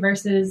them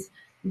versus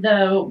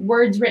the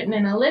words written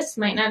in a list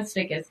might not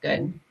stick as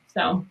good.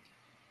 So,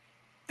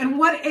 and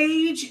what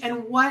age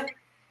and what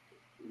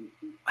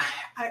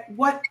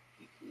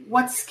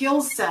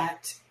skill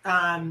set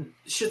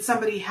should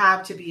somebody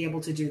have to be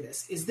able to do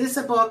this? Is this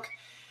a book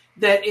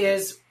that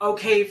is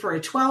okay for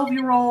a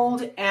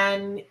 12-year-old?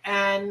 And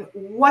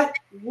what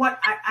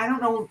I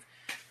don't know.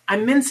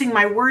 I'm mincing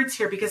my words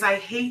here because I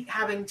hate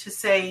having to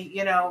say,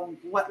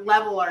 what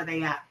level are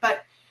they at?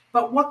 But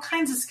what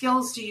kinds of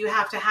skills do you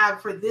have to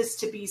have for this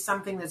to be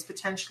something that's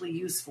potentially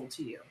useful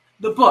to you?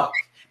 The book,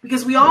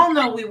 because we all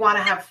know we want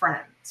to have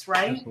friends,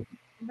 right? Absolutely.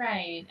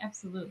 Right.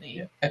 Absolutely.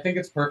 Yeah. I think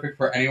it's perfect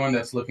for anyone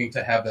that's looking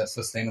to have that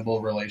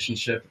sustainable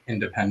relationship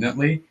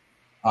independently,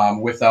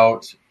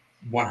 without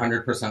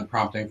 100%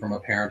 prompting from a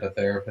parent, a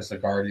therapist, a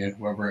guardian,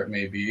 whoever it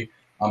may be.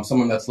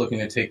 someone that's looking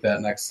to take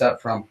that next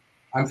step from,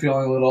 I'm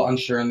feeling a little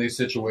unsure in these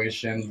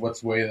situations.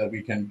 What's a way that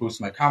we can boost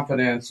my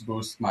confidence,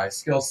 boost my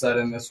skill set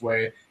in this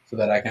way so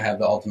that I can have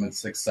the ultimate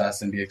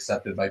success and be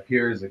accepted by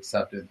peers,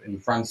 accepted in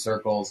friend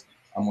circles,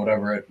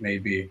 whatever it may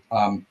be.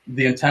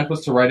 The intent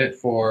was to write it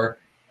for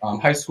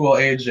high school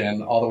age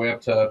and all the way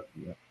up to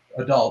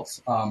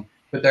adults.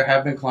 But there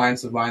have been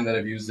clients of mine that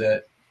have used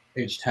it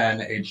age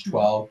 10, age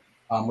 12,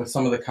 with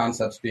some of the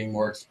concepts being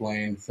more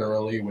explained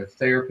thoroughly with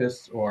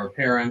therapists or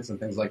parents and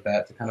things like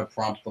that to kind of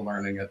prompt the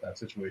learning at that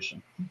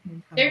situation.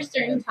 There's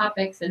certain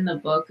topics in the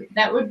book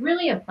that would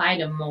really apply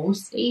to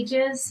most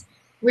ages,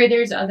 where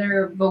there's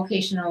other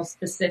vocational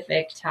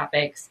specific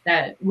topics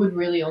that would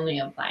really only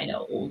apply to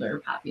older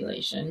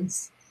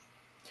populations.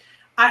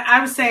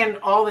 I was saying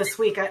all this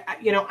week,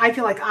 I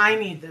feel like I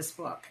need this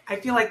book. I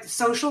feel like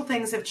social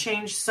things have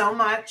changed so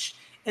much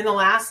in the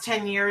last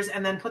 10 years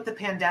and then put the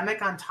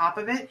pandemic on top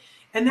of it.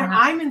 And then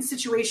I'm in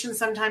situations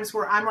sometimes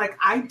where I'm like,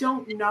 I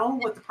don't know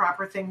what the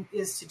proper thing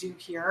is to do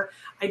here.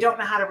 I don't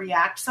know how to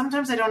react.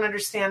 Sometimes I don't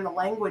understand the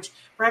language.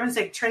 For heaven's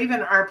sake,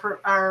 Traven,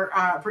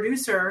 our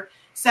producer,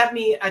 sent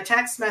me a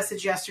text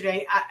message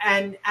yesterday,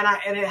 and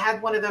it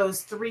had one of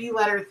those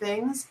 3-letter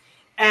things,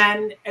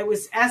 and it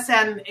was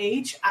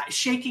SMH,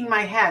 shaking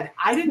my head.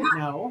 I didn't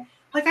know.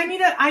 Like,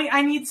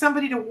 I need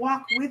somebody to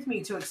walk with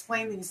me to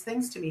explain these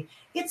things to me.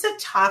 It's a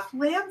tough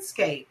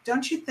landscape,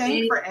 don't you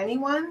think, for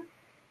anyone?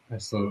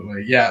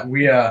 Absolutely. Yeah,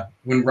 we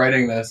when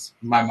writing this,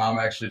 my mom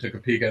actually took a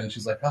peek at it and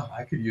she's like, oh,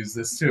 I could use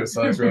this too.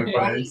 So it's really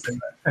funny.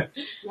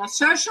 Yeah,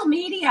 social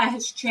media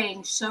has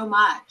changed so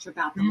much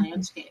about the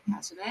landscape,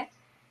 hasn't it?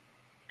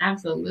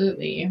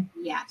 Absolutely.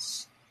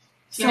 Yes.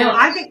 So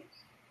I think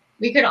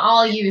we could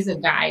all use a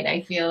guide.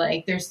 I feel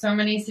like there's so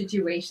many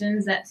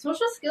situations that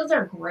social skills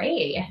are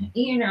gray.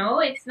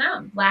 It's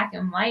not black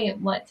and white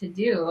what to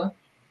do.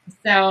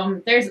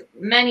 So there's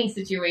many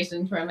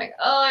situations where I'm like,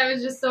 oh, I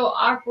was just so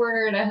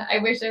awkward. I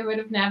wish I would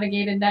have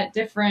navigated that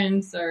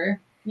difference,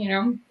 or.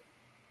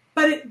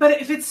 But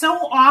if it's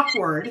so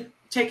awkward,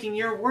 taking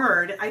your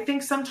word, I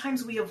think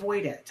sometimes we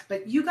avoid it.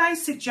 But you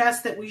guys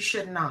suggest that we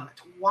should not.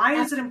 Why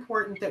is it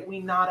important that we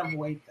not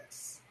avoid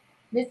this?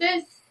 This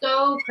is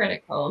so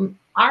critical.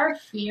 Our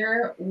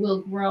fear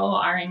will grow.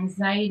 Our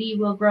anxiety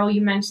will grow.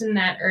 You mentioned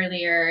that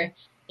earlier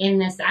in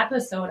this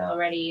episode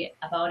already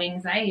about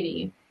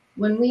anxiety.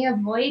 When we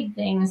avoid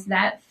things,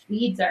 that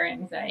feeds our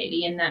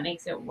anxiety and that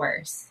makes it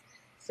worse.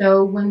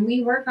 So when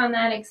we work on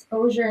that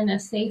exposure in a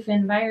safe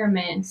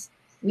environment,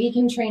 we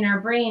can train our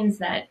brains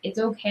that it's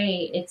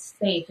okay, it's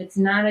safe, it's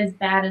not as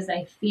bad as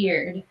I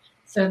feared,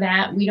 so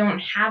that we don't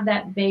have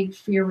that big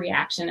fear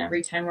reaction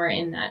every time we're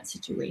in that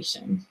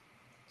situation.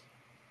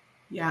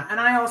 Yeah, and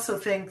I also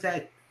think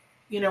that,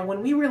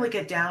 when we really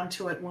get down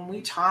to it, when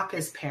we talk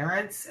as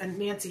parents, and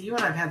Nancy, you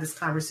and I have had this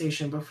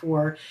conversation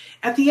before,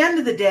 at the end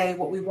of the day,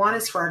 what we want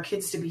is for our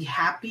kids to be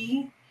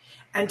happy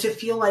and to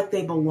feel like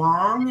they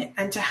belong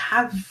and to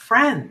have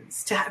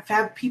friends, to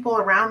have people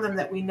around them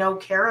that we know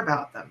care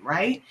about them,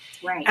 right?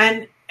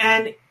 Right.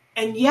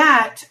 And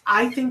yet,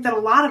 I think that a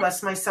lot of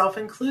us, myself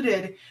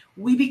included,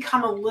 we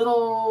become a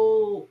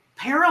little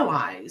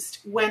paralyzed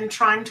when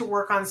trying to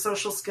work on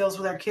social skills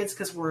with our kids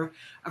because we're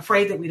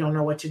afraid that we don't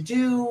know what to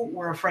do.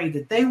 We're afraid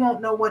that they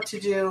won't know what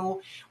to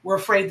do. We're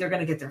afraid they're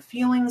going to get their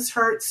feelings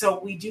hurt. So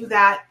we do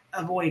that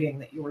avoiding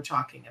that you were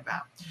talking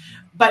about.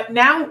 But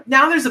now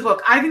there's a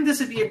book. I think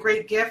this would be a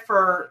great gift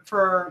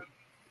for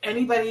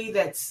anybody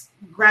that's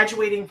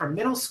graduating from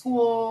middle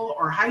school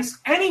or high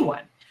school,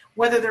 anyone,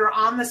 whether they're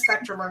on the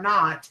spectrum or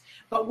not.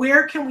 But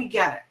where can we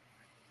get it?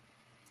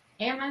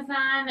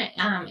 Amazon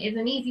is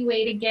an easy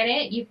way to get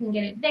it. You can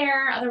get it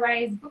there.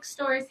 Otherwise,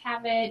 bookstores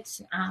have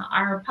it.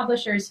 Our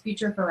publisher is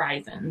Future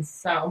Horizons.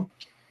 So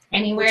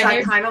anywhere. Which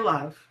I kind of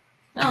love.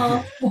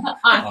 Oh,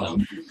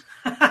 awesome.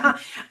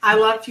 I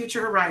love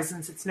Future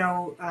Horizons. It's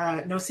no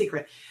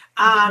secret.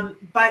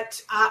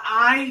 But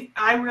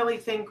I really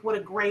think what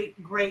a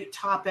great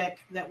topic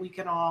that we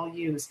can all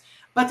use.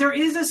 But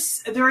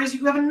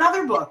you have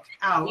another book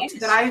out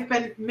that I've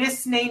been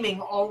misnaming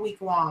all week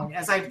long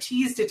as I've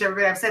teased it to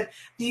everybody. I've said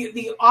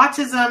the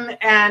autism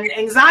and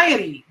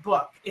anxiety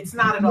book. It's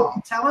not at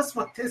all. Tell us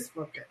what this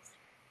book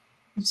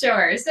is.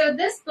 Sure. So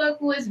this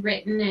book was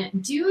written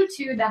due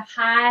to the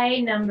high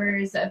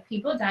numbers of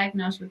people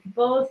diagnosed with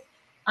both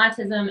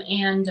autism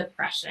and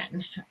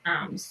depression.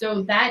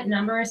 So that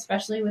number,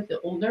 especially with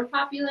the older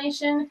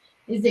population,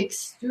 is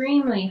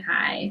extremely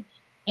high.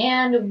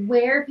 And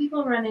where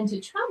people run into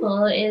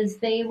trouble is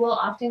they will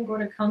often go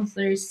to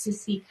counselors to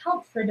seek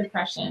help for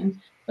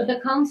depression, but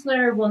the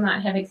counselor will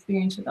not have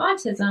experience with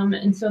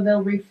autism, and so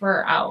they'll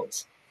refer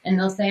out. And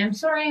they'll say, I'm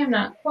sorry, I'm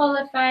not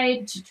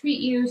qualified to treat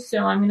you, so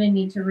I'm going to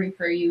need to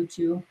refer you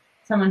to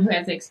someone who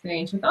has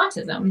experience with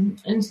autism.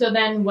 And so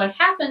then what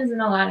happens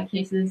in a lot of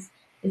cases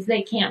is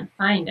they can't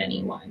find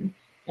anyone.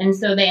 And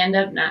so they end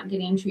up not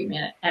getting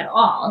treatment at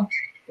all.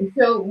 And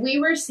so we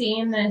were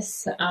seeing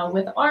this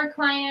with our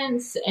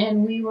clients,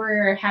 and we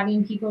were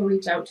having people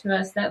reach out to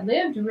us that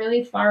lived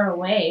really far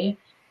away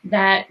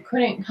that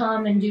couldn't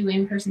come and do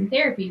in-person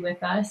therapy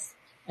with us.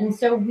 And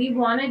so we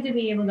wanted to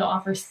be able to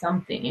offer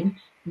something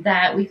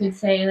that we could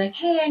say, like,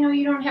 hey, I know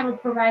you don't have a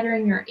provider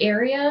in your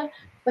area,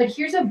 but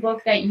here's a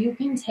book that you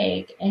can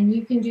take, and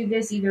you can do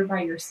this either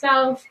by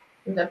yourself,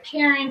 with a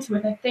parent,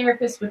 with a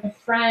therapist, with a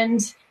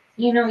friend.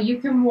 You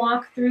can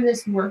walk through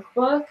this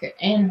workbook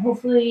and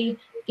hopefully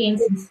gain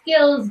some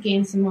skills,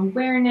 gain some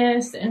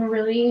awareness, and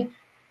really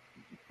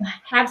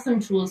have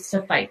some tools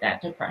to fight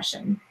that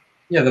depression.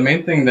 Yeah, the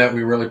main thing that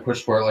we really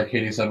pushed for, like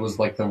Katie said, was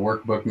like the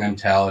workbook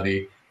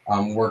mentality.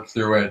 Work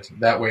through it.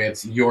 That way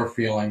it's your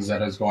feelings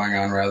that is going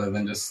on rather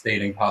than just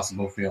stating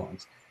possible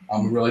feelings.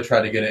 We really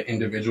try to get it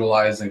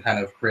individualized and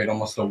kind of create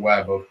almost a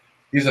web of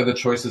these are the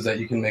choices that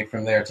you can make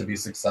from there to be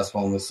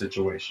successful in this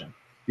situation.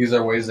 These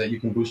are ways that you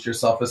can boost your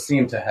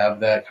self-esteem to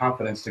have that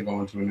confidence to go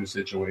into a new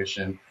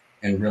situation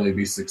and really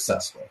be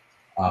successful.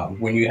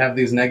 When you have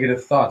these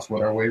negative thoughts,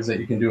 what are ways that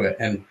you can do it?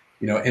 And,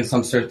 in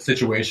some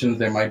situations,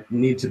 there might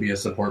need to be a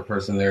support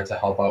person there to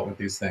help out with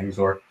these things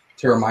or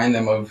to remind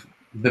them of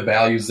the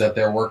values that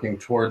they're working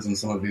towards in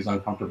some of these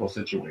uncomfortable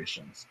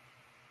situations.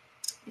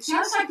 It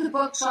sounds like the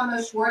books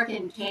almost work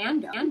in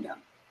tandem.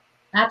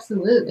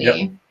 Absolutely.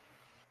 Yep.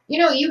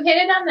 You hit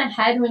it on the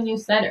head when you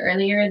said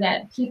earlier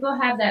that people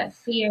have that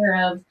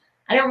fear of,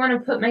 I don't want to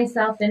put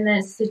myself in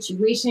this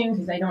situation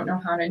because I don't know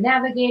how to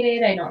navigate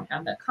it. I don't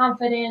have the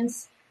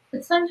confidence.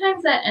 But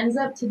sometimes that ends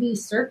up to be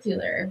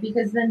circular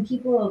because then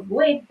people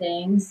avoid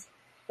things,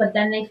 but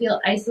then they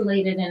feel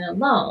isolated and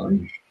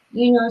alone.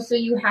 So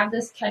you have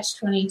this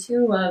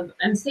catch-22 of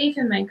I'm safe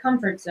in my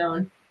comfort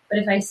zone, but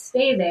if I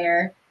stay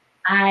there,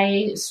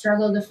 I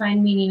struggle to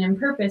find meaning and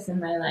purpose in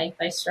my life.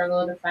 I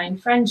struggle to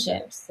find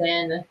friendships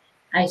and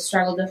I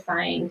struggle to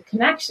find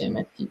connection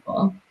with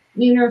people.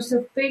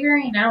 So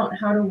figuring out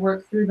how to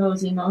work through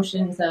those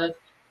emotions of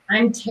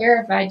I'm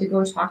terrified to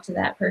go talk to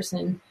that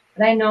person,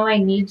 but I know I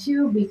need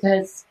to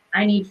because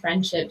I need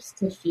friendships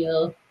to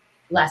feel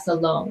less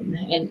alone.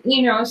 And,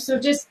 so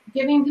just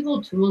giving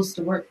people tools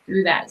to work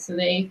through that so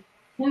they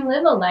can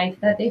live a life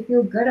that they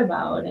feel good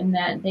about and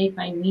that they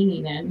find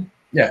meaning in.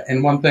 Yeah,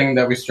 and one thing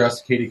that we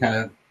stress, Katie kind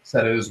of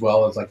said it as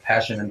well, is like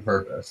passion and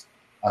purpose.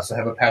 So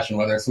have a passion,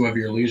 whether it's some of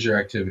your leisure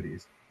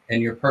activities,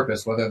 and your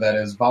purpose, whether that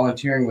is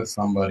volunteering with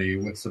somebody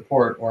with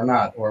support or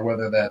not, or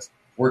whether that's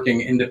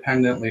working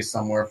independently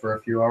somewhere for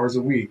a few hours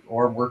a week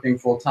or working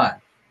full time.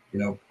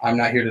 I'm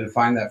not here to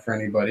define that for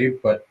anybody,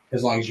 but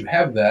as long as you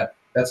have that,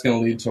 that's going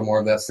to lead to more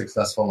of that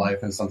successful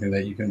life and something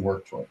that you can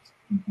work towards.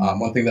 Mm-hmm.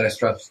 One thing that I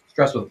stress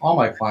with all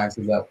my clients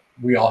is that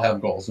we all have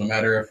goals, no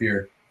matter if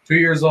you're 2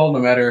 years old, no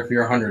matter if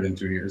you're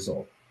 102 years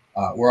old.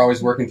 We're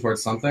always working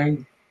towards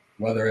something,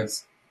 whether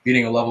it's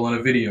beating a level in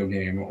a video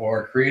game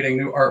or creating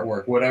new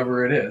artwork,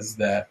 whatever it is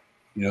that,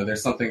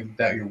 there's something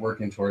that you're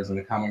working towards in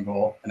a common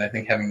goal. And I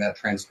think having that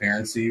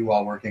transparency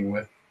while working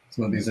with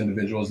some of these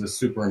individuals is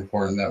super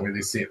important. That way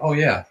they see, oh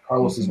yeah,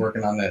 Carlos is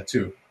working on that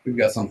too. We've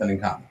got something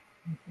in common.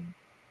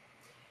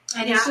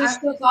 And is this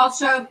book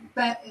also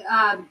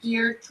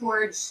geared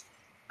towards,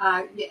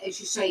 as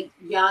you say,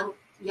 young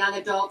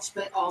adults,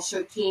 but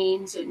also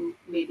teens and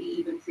maybe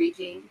even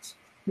preteens?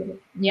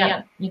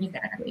 Yeah,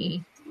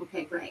 exactly.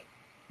 Okay, great.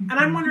 And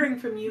I'm wondering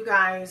from you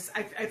guys,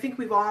 I think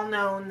we've all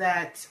known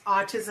that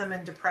autism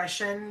and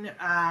depression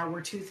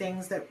were two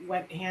things that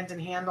went hand in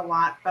hand a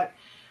lot, but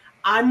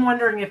I'm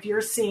wondering if you're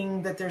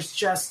seeing that there's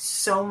just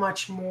so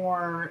much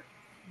more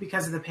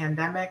because of the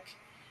pandemic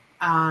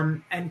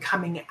and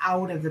coming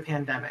out of the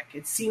pandemic.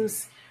 It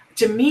seems,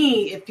 to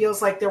me, it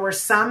feels like there were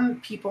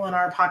some people in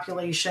our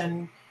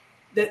population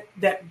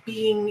that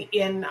being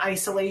in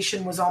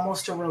isolation was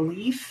almost a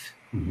relief.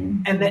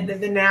 Mm-hmm. And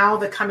then now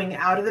the coming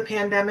out of the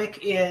pandemic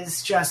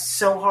is just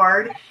so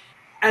hard.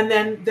 And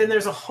then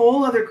there's a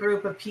whole other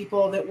group of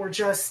people that were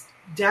just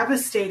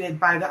devastated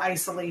by the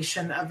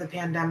isolation of the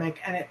pandemic.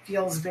 And it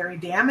feels very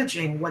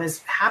damaging what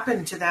has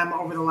happened to them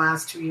over the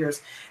last 2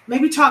 years.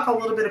 Maybe talk a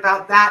little bit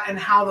about that and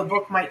how the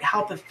book might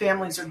help if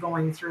families are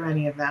going through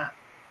any of that.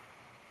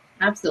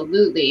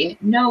 Absolutely.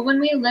 No, when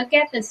we look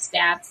at the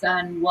stats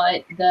on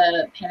what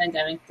the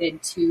pandemic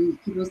did to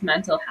people's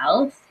mental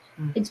health,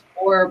 it's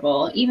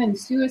horrible. Even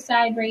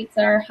suicide rates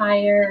are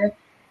higher.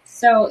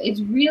 So it's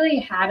really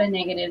had a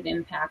negative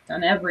impact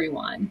on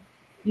everyone.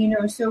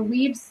 So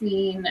we've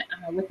seen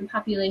with the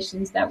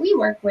populations that we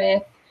work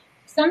with,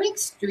 some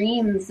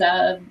extremes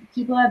of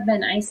people have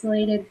been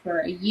isolated for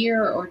a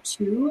year or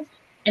two,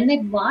 and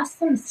they've lost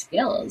some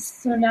skills.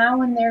 So now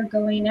when they're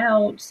going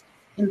out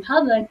in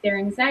public, their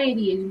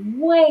anxiety is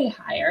way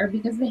higher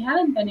because they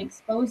haven't been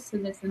exposed to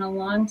this in a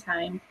long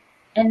time.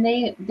 And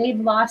they've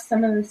lost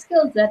some of the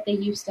skills that they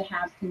used to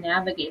have to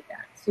navigate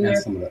that. So and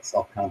some of that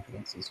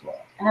self-confidence as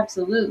well.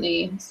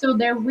 Absolutely. So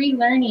they're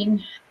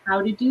relearning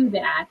how to do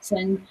that.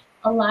 And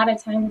a lot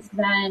of times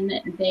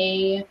then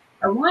they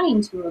are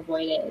wanting to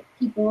avoid it.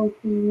 People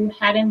who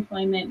had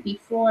employment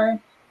before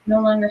no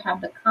longer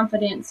have the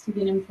confidence to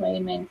get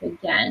employment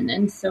again.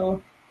 And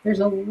so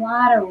there's a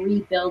lot of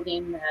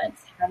rebuilding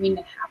that's having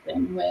to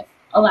happen with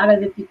a lot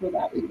of the people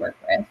that we work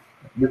with.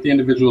 With the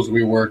individuals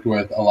we worked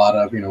with, a lot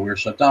of, we were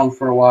shut down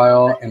for a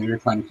while and we were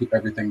trying to keep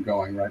everything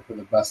going, right, for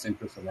the best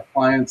interest of our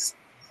clients.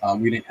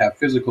 We didn't have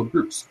physical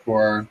groups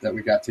that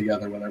we got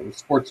together, whether it was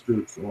sports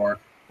groups or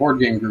board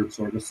game groups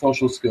or just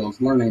social skills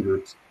learning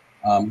groups.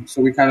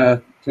 So we kind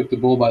of took the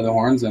bull by the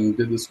horns and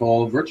did this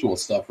whole virtual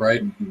stuff,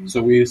 right? Mm-hmm.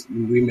 So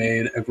we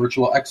made a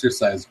virtual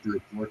exercise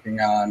group working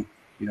on,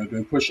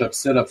 doing push-ups,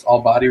 sit-ups,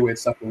 all body weight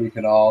stuff where we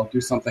could all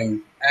do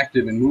something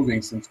active and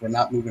moving since we're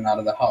not moving out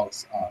of the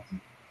house.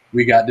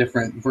 We got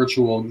different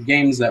virtual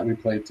games that we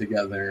played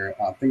together,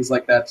 things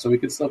like that, so we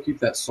could still keep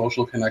that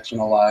social connection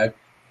alive,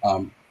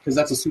 because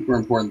that's a super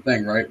important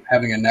thing, right?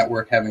 Having a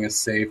network, having a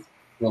safe,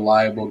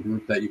 reliable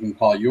group that you can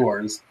call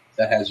yours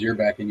that has your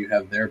back and you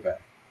have their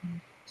back.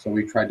 So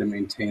we tried to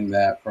maintain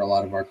that for a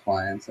lot of our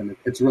clients, and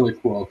it's really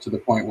cool to the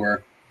point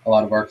where a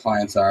lot of our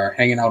clients are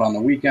hanging out on the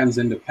weekends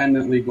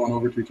independently, going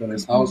over to each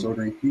other's house,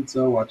 ordering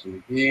pizza,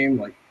 watching the game,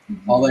 like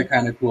all that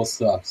kind of cool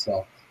stuff.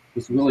 So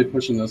just really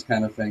pushing those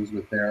kind of things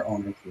with their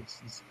own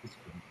interests.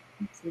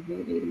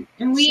 Absolutely.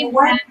 And we go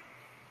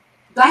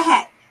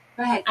ahead.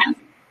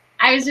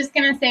 I was just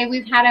going to say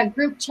we've had a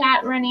group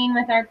chat running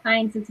with our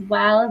clients as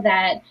well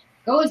that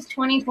goes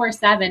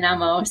 24/7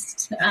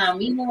 almost,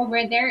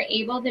 where they're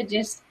able to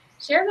just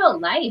share about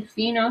life.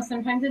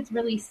 Sometimes it's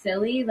really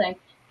silly, like,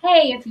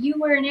 hey, if you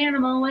were an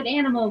animal, what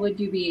animal would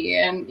you be?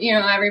 And,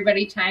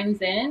 everybody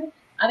chimes in.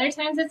 Other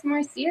times it's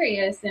more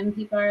serious and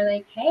people are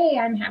like, hey,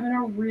 I'm having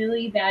a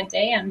really bad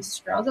day. I'm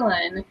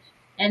struggling.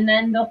 And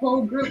then the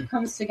whole group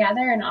comes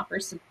together and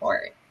offers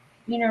support.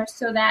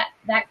 So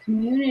that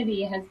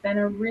community has been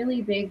a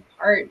really big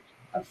part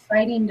of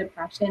fighting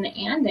depression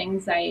and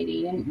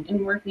anxiety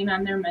and working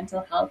on their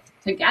mental health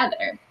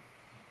together.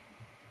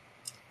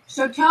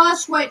 So tell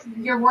us what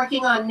you're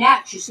working on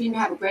next. You seem to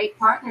have a great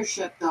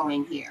partnership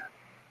going here.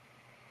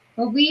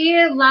 Well,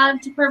 we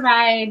love to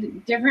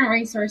provide different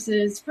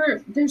resources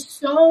there's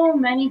so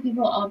many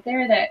people out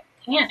there that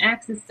can't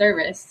access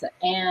service,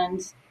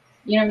 and,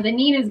 the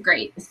need is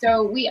great.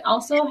 So we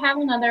also have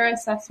another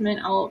assessment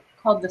out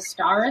called the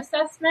STAR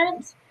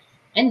assessment.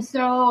 And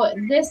so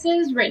this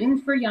is written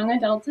for young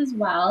adults as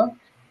well.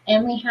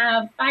 And we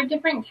have 5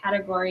 different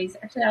categories.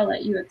 Actually, I'll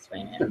let you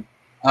explain it.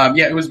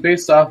 It was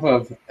based off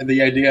of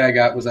the idea I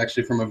got was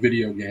actually from a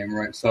video game,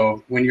 right?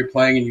 So when you're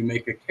playing and you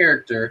make a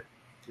character,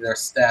 their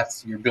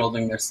stats, you're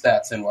building their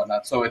stats and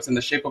whatnot. So it's in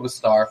the shape of a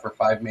star for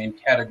 5 main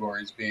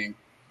categories, being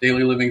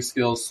daily living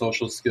skills,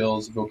 social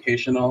skills,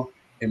 vocational,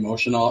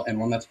 emotional, and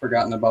one that's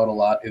forgotten about a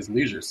lot is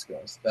leisure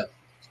skills. That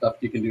stuff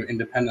you can do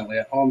independently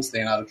at home,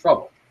 staying out of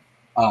trouble.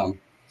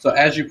 So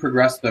as you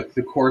progress the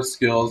core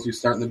skills, you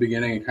start in the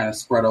beginning and kind of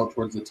spread out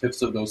towards the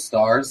tips of those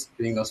stars,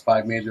 being those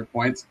 5 major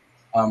points,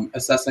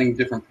 assessing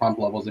different prompt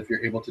levels if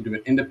you're able to do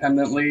it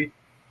independently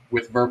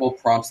with verbal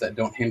prompts that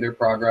don't hinder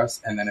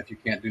progress. And then if you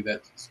can't do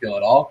that skill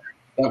at all,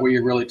 that way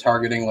you're really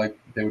targeting, like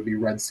they would be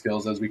red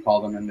skills as we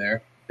call them in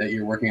there, that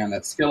you're working on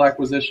that skill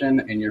acquisition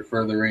and you're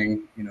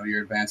furthering,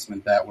 your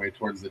advancement that way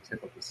towards the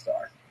tip of the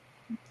star.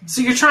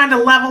 So you're trying to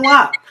level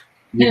up.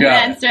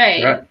 That's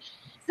right.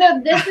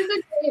 So this is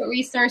a great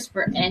resource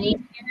for any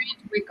parent,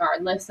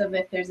 regardless of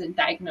if there's a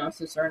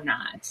diagnosis or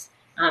not.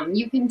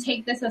 You can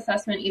take this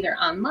assessment either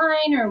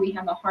online, or we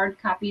have a hard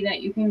copy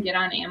that you can get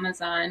on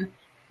Amazon,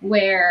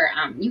 where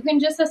you can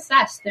just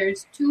assess.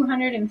 There's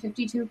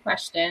 252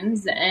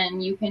 questions,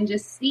 and you can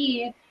just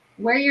see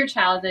where your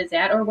child is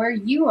at or where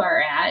you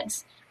are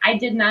at. I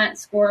did not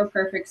score a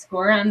perfect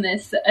score on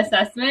this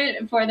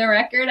assessment. For the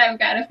record, I've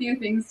got a few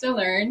things to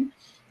learn.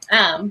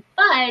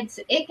 But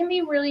it can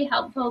be really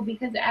helpful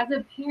because as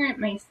a parent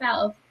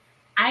myself,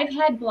 I've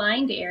had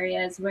blind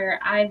areas where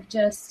I've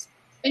just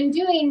been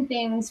doing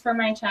things for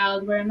my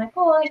child where I'm like,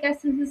 oh, I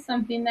guess this is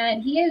something that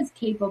he is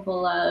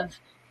capable of.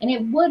 And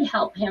it would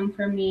help him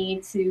for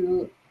me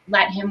to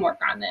let him work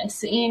on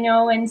this,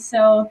 and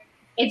so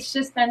it's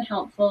just been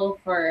helpful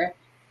for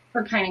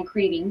kind of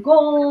creating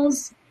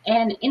goals.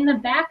 And in the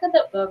back of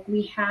the book,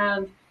 we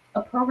have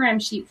a program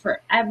sheet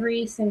for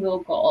every single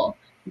goal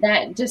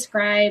that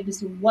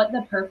describes what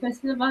the purpose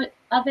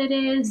of it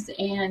is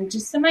and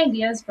just some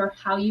ideas for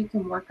how you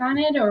can work on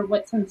it or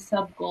what some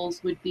sub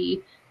goals would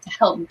be to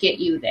help get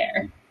you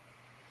there.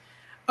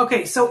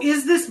 Okay, so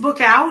is this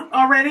book out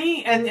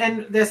already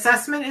and the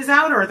assessment is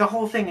out, or the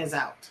whole thing is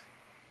out?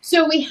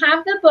 So we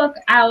have the book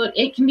out.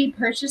 It can be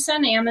purchased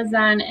on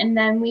Amazon, and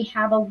then we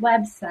have a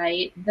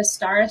website,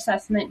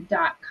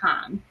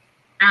 thestarassessment.com.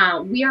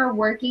 We are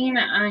working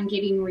on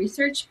getting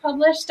research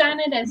published on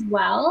it as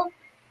well.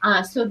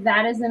 So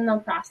that is in the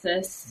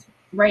process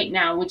right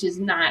now, which is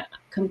not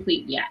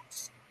complete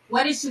yet.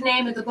 What is the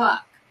name of the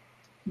book?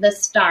 The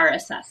STAR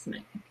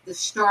Assessment. The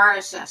STAR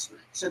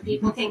Assessment. So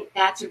people think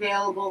that's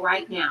available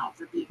right now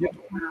for people to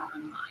order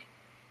online.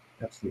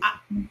 Absolutely.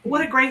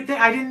 What a great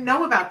thing. I didn't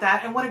know about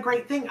that. And what a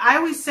great thing. I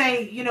always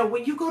say,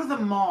 when you go to the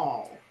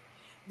mall,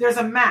 there's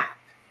a map.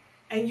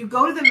 And you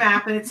go to the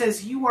map and it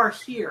says, you are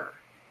here.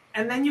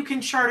 And then you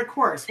can chart a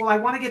course. Well, I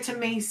want to get to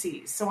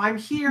Macy's. So I'm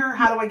here.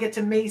 How do I get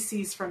to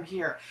Macy's from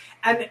here?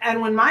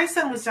 And when my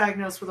son was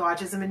diagnosed with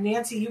autism, and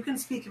Nancy, you can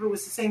speak if it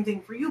was the same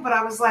thing for you, but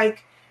I was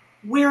like,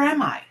 where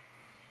am I?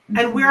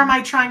 And where am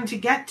I trying to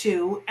get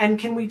to? And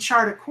can we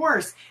chart a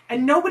course?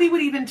 And nobody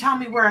would even tell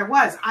me where I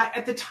was.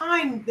 At the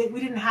time, we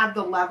didn't have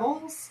the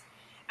levels.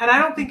 And I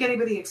don't think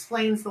anybody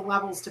explains the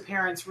levels to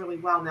parents really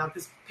well now,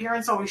 because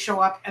parents always show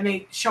up and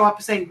they show up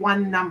to say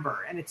one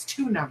number and it's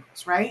two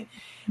numbers, right?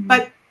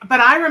 But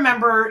I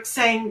remember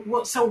saying,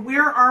 well, so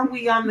where are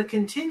we on the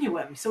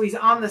continuum? So he's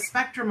on the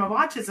spectrum of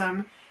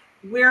autism.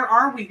 Where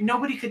are we?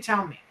 Nobody could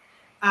tell me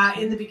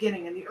in the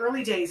beginning, in the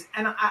early days.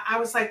 And I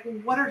was like, well,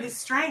 what are his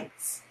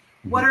strengths?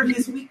 What are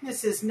his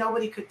weaknesses?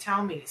 Nobody could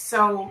tell me.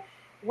 So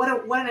what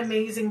an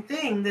amazing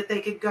thing that they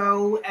could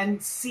go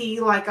and see,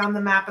 like on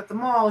the map at the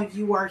mall,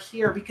 you are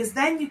here, because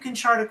then you can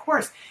chart a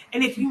course.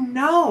 And if you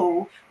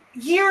know,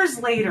 years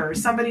later,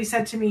 somebody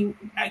said to me,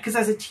 because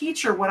as a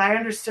teacher, what I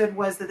understood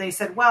was that they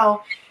said,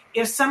 well,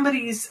 if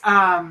somebody's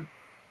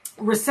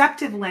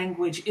receptive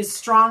language is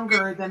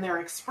stronger than their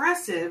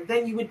expressive,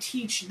 then you would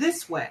teach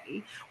this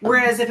way.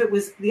 Whereas if it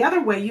was the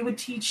other way, you would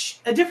teach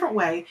a different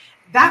way.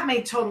 That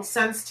made total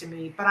sense to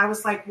me. But I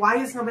was like, why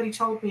has nobody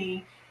told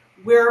me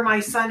where my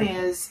son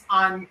is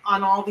on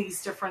all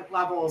these different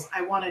levels?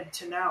 I wanted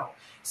to know.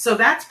 So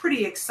that's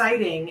pretty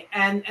exciting.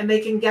 And they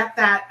can get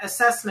that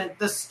assessment,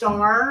 the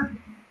STAR.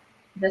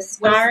 The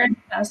STAR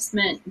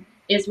assessment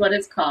is what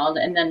it's called.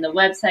 And then the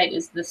website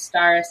is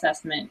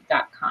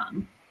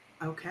thestarassessment.com.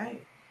 Okay.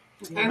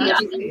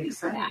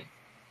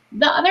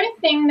 The other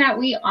thing that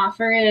we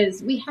offer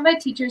is we have a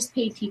Teachers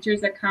Pay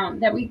Teachers account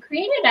that we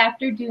created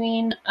after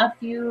doing a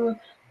few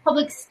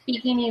public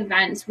speaking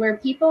events where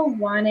people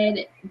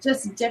wanted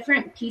just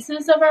different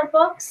pieces of our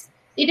books.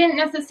 They didn't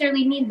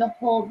necessarily need the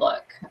whole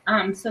book.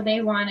 So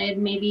they wanted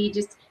maybe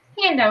just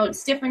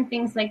handouts, different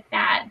things like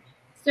that.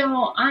 So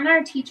on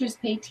our Teachers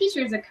Pay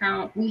Teachers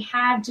account, we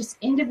have just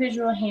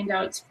individual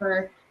handouts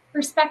for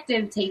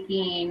perspective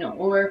taking,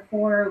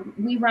 or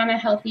we run a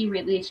healthy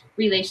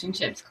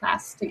relationships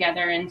class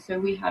together. And so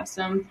we have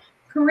some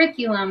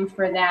curriculum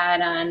for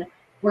that on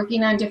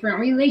working on different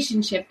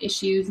relationship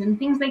issues and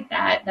things like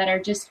that are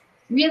just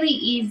really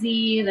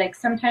easy. Like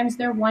sometimes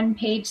they're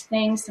one-page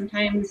things.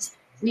 Sometimes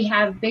we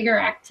have bigger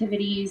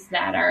activities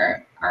that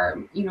are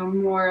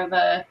more of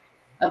a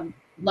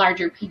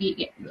larger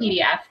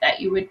PDF that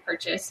you would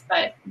purchase,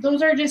 but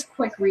those are just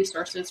quick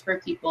resources for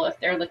people. If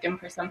they're looking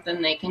for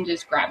something, they can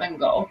just grab and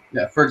go.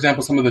 Yeah, for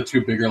example, some of the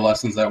two bigger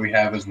lessons that we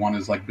have is one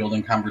is like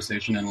building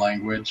conversation and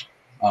language.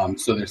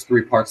 So there's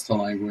three parts to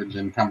language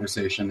and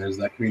conversation. There's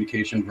that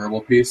communication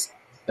verbal piece,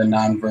 the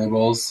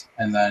nonverbals,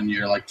 and then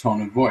your like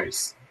tone of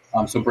voice.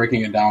 So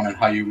breaking it down and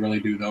how you really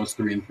do those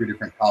three in three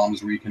different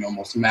columns where you can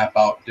almost map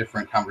out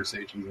different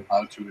conversations and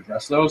how to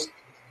address those.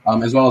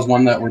 As well as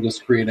one that we're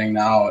just creating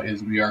now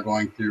is we are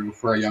going through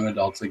for our young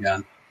adults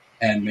again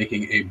and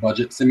making a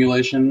budget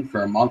simulation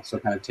for a month. So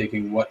kind of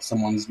taking what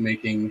someone's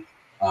making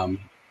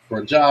for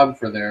a job,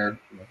 for their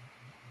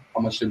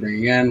how much they're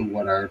bringing in,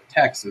 what are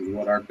taxes,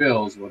 what are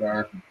bills, what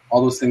are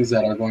all those things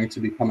that are going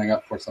to be coming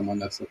up for someone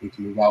that's looking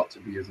to move out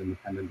to be as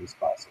independent as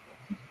possible.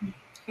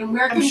 And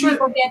where can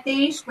people get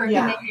these? Where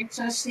can they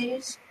access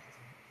these?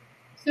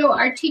 So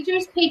our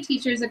Teachers Pay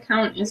Teachers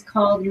account is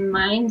called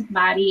Mind,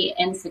 Body,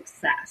 and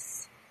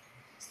Success.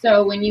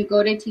 So when you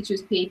go to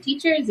Teachers Pay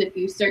Teachers, if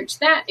you search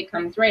that, it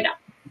comes right up.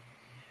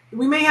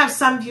 We may have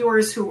some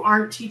viewers who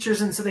aren't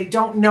teachers and so they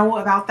don't know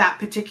about that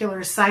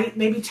particular site.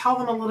 Maybe tell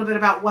them a little bit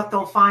about what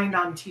they'll find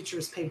on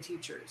Teachers Pay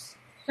Teachers.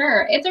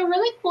 Sure. It's a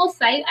really cool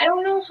site. I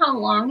don't know how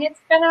long it's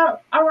been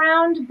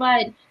around,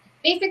 but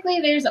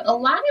basically there's a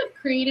lot of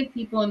creative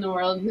people in the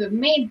world who have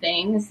made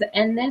things,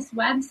 and this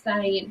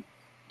website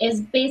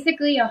is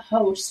basically a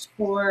host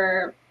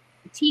for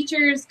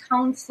teachers,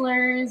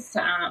 counselors.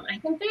 I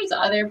think there's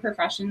other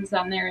professions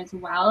on there as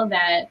well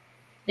that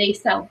they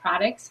sell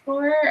products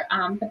for,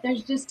 but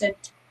there's just a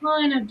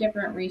ton of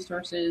different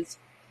resources.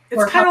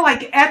 It's kind of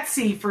like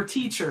Etsy for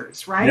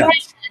teachers, right?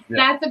 Yes,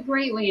 that's a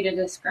great way to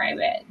describe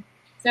it.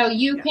 So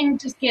you can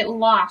just get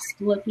lost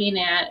looking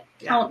at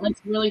countless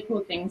really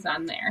cool things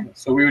on there.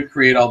 So we would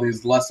create all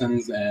these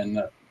lessons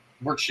and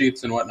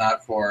worksheets and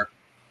whatnot for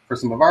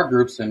some of our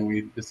groups, and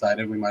we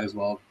decided we might as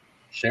well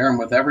share them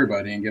with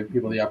everybody and give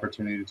people the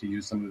opportunity to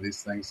use some of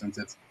these things, since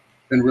it's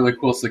been really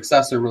cool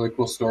success or really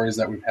cool stories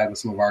that we've had with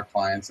some of our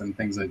clients and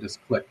things that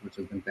just clicked, which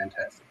have been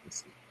fantastic to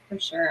see. For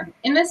sure.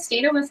 In the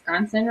state of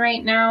Wisconsin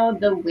right now,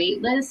 the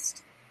wait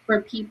list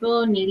for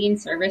people needing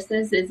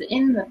services is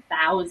in the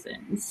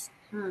thousands.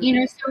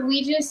 So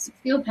we just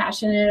feel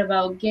passionate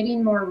about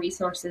getting more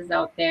resources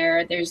out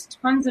there. There's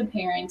tons of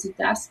parents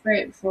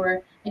desperate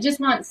for, I just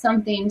want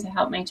something to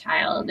help my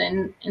child.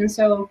 And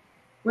so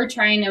we're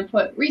trying to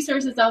put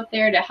resources out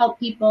there to help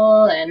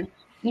people. And,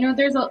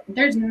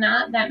 there's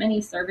not that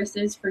many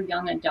services for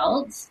young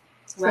adults.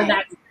 So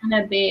that's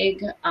kind of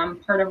big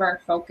part of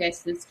our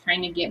focus is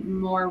trying to get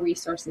more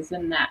resources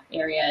in that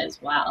area as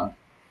well.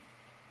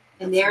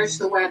 And there's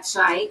the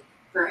website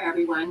for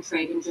everyone.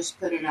 Traden just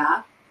put it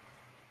up.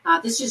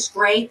 This is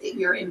great that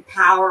you're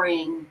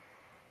empowering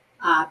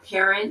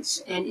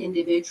parents and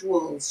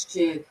individuals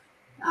to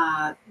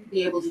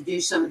be able to do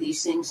some of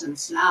these things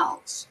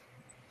themselves.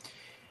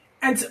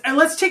 And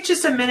let's take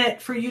just a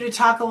minute for you to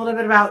talk a little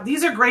bit about,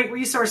 these are great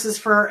resources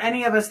for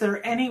any of us that are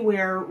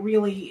anywhere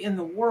really in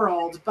the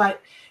world,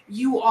 but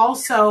you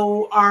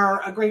also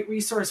are a great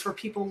resource for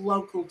people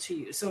local to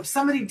you. So if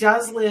somebody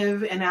does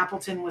live in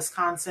Appleton,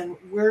 Wisconsin,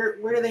 where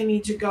do they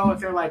need to go if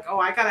they're like, oh,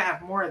 I got to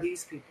have more of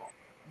these people?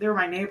 They're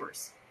my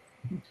neighbors.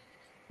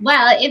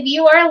 Well, if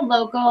you are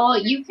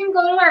local, you can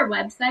go to our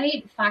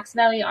website,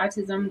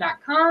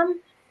 foxvalleyautism.com,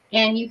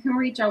 and you can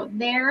reach out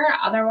there.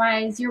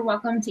 Otherwise, you're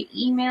welcome to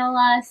email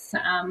us.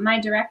 My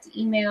direct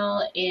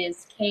email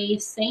is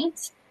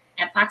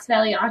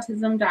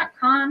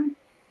ksaint@foxvalleyautism.com.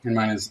 And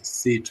mine is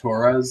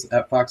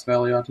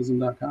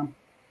ctorres@foxvalleyautism.com.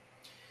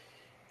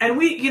 And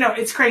we,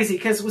 it's crazy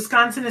because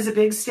Wisconsin is a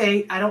big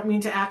state. I don't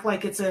mean to act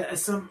like it's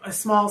a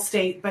small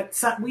state,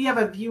 but we have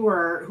a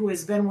viewer who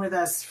has been with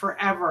us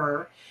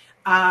forever,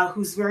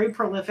 who's very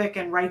prolific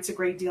and writes a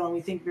great deal, and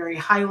we think very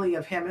highly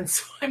of him. And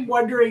so I'm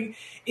wondering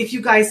if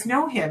you guys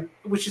know him,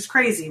 which is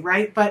crazy,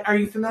 right? But are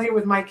you familiar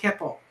with Mike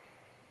Hipple?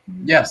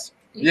 Yes.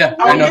 Yeah,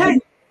 Oh, I know. yeah.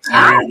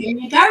 Ah, there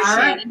you go, All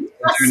right. Shannon.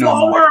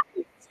 Small world.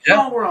 Yeah.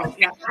 Small world.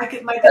 Yeah, Mike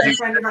is a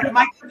friend of ours.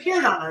 Mike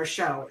appeared on our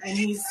show, and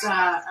he's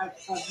a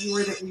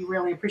viewer that we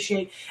really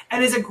appreciate,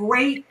 and is a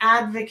great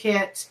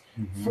advocate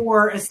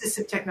for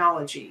assistive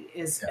technology.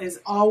 Is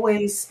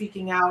always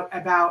speaking out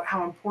about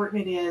how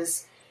important it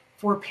is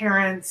for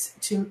parents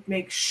to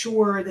make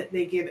sure that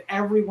they give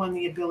everyone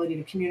the ability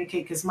to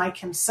communicate, because Mike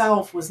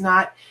himself was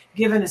not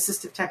given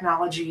assistive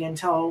technology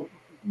until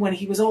when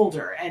he was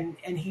older, and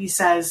he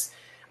says,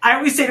 I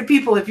always say to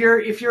people, if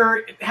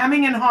you're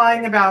hemming and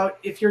hawing about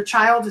if your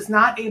child is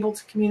not able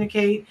to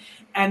communicate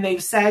and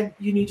they've said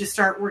you need to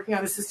start working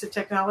on assistive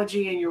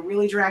technology and you're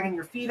really dragging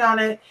your feet on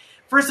it,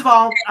 first of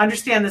all,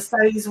 understand the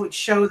studies which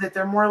show that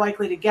they're more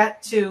likely to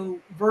get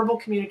to verbal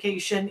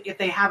communication if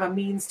they have a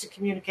means to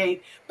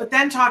communicate, but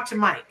then talk to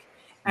Mike.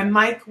 And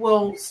Mike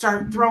will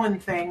start throwing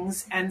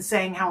things and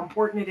saying how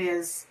important it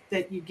is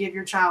that you give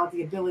your child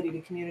the ability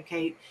to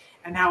communicate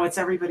and how it's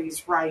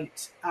everybody's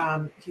right.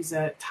 He's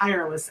a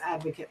tireless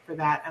advocate for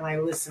that, and I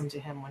listen to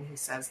him when he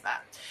says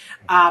that.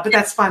 But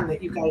that's fun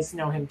that you guys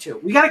know him too.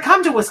 We got to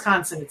come to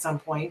Wisconsin at some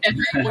point.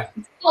 I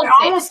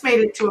almost made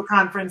it to a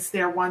conference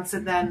there once,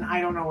 and then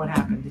I don't know what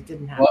happened. It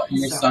didn't happen. Well,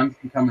 your son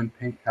can come in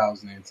pink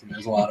cows, Nancy.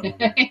 There's a lot of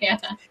them. Yeah.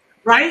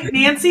 Right,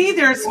 Nancy?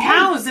 There's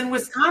cows in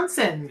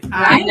Wisconsin.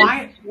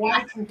 Right.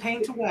 Why can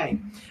paint away?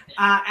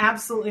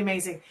 Absolutely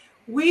amazing.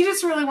 We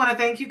just really want to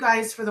thank you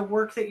guys for the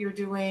work that you're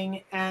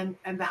doing and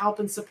the help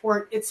and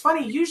support. It's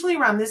funny, usually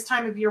around this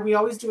time of year, we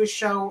always do a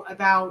show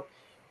about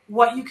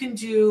what you can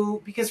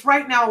do, because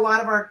right now a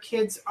lot of our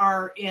kids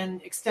are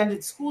in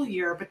extended school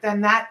year, but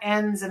then that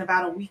ends in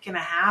about a week and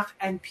a half,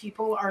 and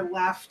people are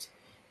left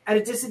at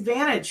a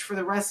disadvantage for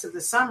the rest of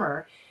the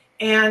summer.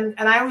 And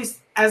I always,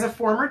 as a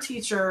former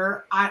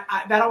teacher,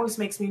 I that always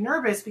makes me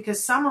nervous,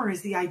 because summer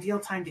is the ideal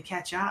time to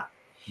catch up.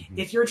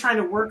 If you're trying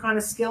to work on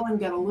a skill and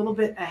get a little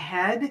bit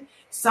ahead,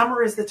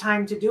 summer is the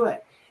time to do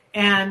it.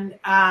 And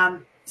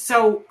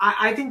so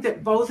I think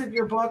that both of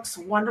your books,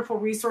 wonderful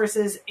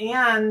resources,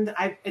 and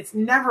it's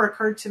never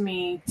occurred to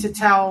me to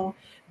tell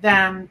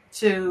them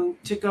to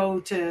go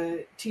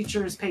to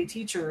Teachers Pay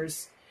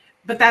Teachers,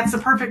 but that's the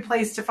perfect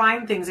place to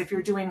find things if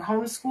you're doing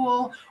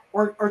homeschool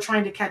or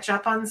trying to catch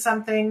up on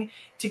something,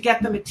 to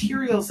get the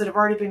materials that have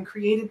already been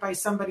created by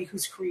somebody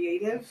who's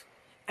creative.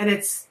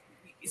 And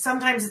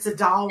sometimes it's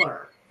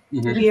 $1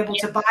 to be able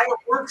to buy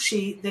a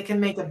worksheet that can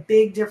make a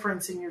big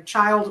difference in your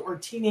child or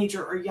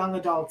teenager or young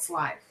adult's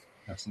life.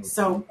 Absolutely.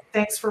 So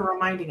thanks for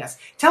reminding us.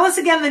 Tell us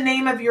again the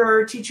name of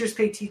your Teachers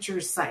Pay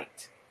Teachers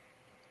site.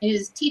 It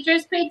is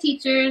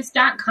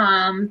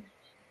teacherspayteachers.com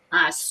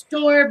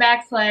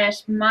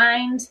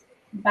 /mind,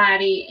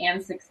 body,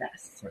 and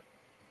success.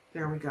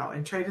 There we go.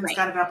 And Traven's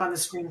got it up on the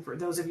screen for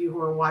those of you who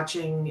are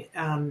watching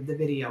the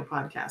video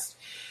podcast.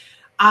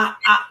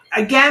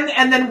 Again,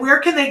 and then where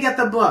can they get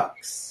the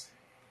books?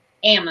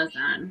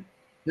 Amazon.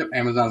 Yep,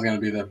 Amazon's going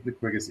to be the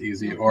quickest,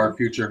 easy, or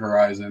Future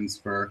Horizons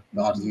for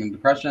the autism and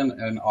depression,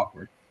 and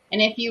Awkward.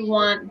 And if you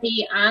want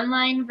the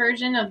online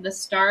version of the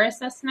STAR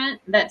assessment,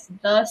 that's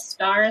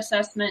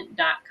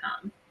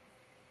thestarassessment.com.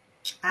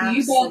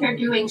 You both are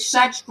doing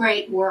such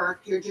great work.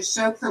 You're just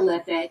so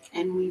prolific,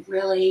 and we've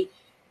really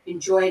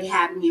enjoyed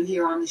having you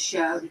here on the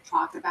show to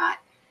talk about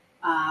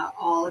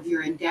all of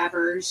your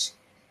endeavors,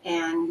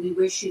 and we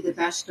wish you the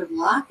best of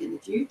luck in the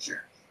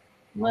future.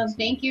 Well,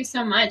 thank you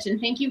so much, and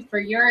thank you for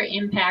your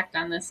impact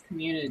on this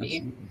community.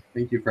 Absolutely.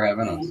 Thank you for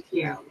having us. Thank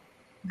you.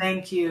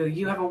 Thank you.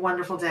 You have a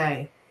wonderful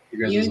day.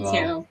 You guys You as well.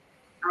 too.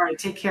 All right,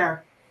 take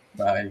care.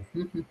 Bye.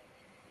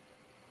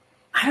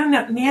 I don't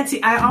know,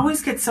 Nancy, I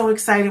always get so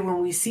excited when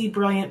we see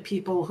brilliant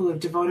people who have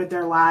devoted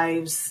their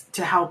lives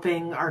to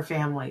helping our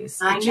families.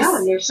 I know,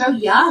 and they're so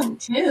young,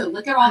 too.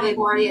 Look at all they've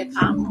already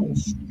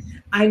accomplished.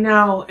 I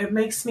know. It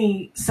makes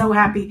me so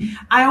happy.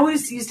 I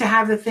always used to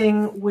have the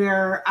thing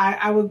where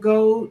I would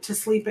go to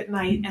sleep at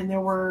night, and there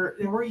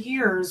were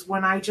years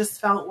when I just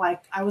felt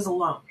like I was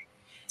alone,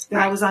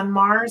 that I was on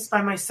Mars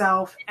by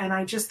myself, and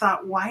I just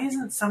thought, why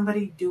isn't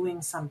somebody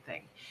doing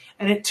something?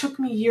 And it took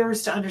me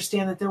years to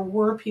understand that there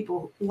were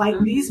people like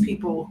these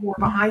people who were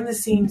behind the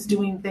scenes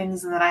doing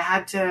things, and that I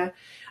had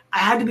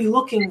to be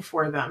looking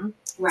for them.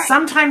 Right.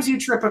 Sometimes you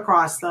trip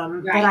across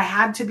them, Right. but I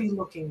had to be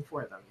looking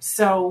for them.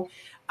 So,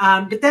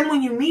 but then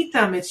when you meet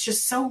them, it's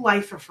just so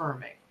life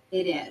affirming.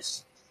 It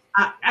is.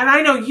 And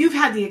I know you've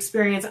had the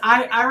experience.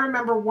 I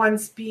remember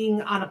once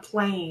being on a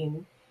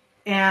plane,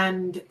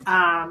 and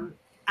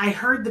I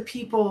heard the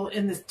people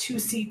in the two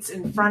seats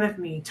in front of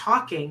me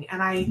talking,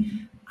 and I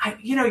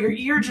your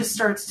ear just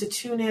starts to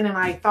tune in, and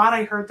I thought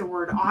I heard the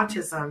word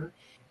autism.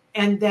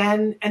 And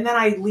then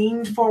I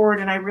leaned forward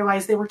and I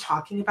realized they were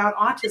talking about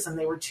autism.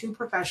 They were two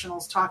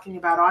professionals talking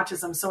about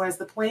autism. So as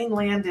the plane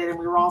landed and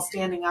we were all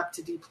standing up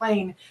to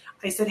deplane,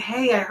 I said,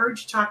 "Hey, I heard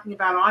you talking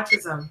about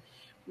autism.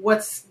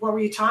 What were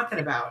you talking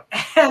about?"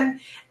 And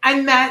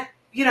I met,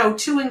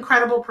 two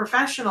incredible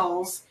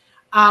professionals.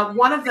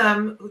 One of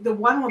them, the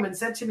one woman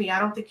said to me, "I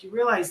don't think you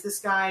realize this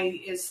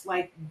guy is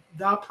like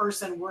the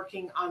person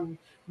working on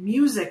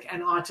music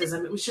and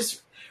autism." It was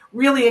just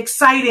really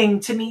exciting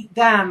to meet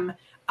them.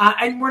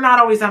 And we're not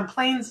always on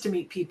planes to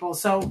meet people.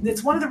 So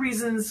it's one of the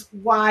reasons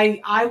why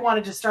I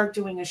wanted to start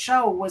doing a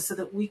show, was so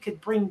that we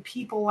could bring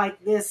people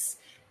like this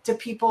to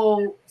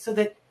people so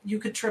that you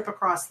could trip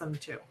across them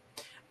too.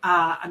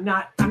 I'm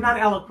not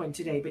eloquent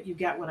today, but you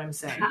get what I'm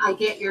saying. I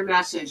get your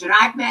message. And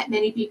I've met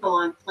many people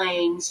on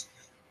planes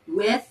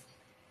with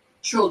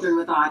children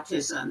with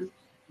autism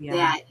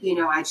that,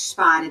 I've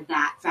spotted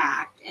that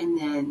fact and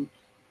then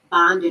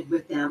bonded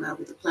with them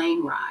over the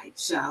plane ride.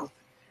 So,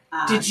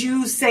 did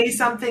you say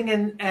something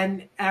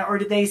and or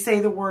did they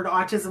say the word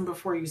autism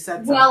before you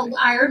said something? Well,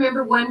 I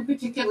remember one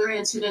particular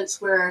incident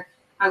where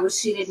I was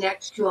seated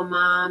next to a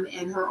mom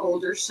and her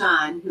older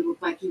son, who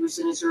looked like he was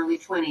in his early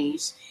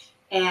 20s,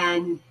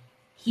 and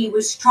he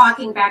was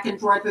talking back and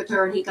forth with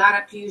her, and he got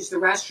up to use the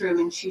restroom,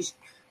 and she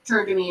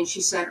turned to me and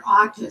she said,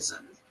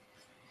 "Autism."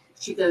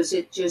 She goes,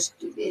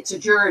 "It's a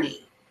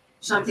journey,"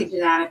 something to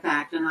that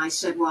effect. And I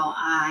said, "Well,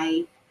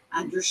 I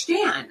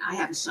understand. I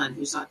have a son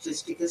who's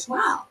autistic as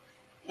well."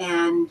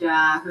 And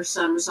her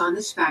son was on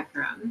the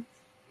spectrum,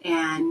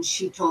 and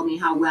she told me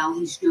how well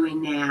he's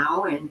doing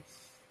now.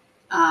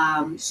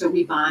 And so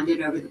we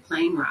bonded over the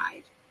plane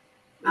ride.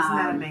 Isn't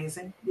that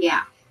amazing?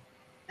 Yeah.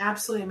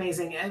 Absolutely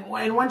amazing. And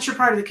once you're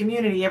part of the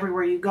community,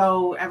 everywhere you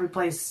go, every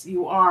place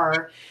you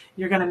are,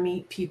 you're going to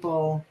meet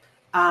people,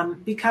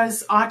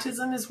 because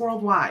autism is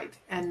worldwide,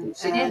 and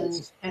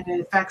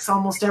it affects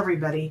almost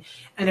everybody.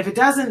 And if it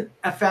doesn't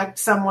affect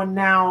someone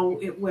now,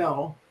 it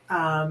will.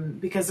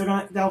 Because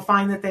they'll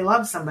find that they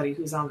love somebody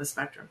who's on the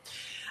spectrum.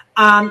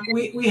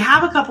 We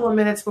have a couple of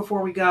minutes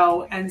before we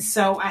go, and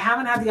so I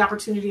haven't had the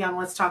opportunity on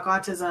Let's Talk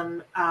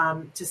Autism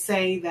to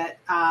say that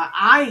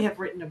I have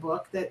written a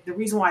book. That the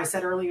reason why I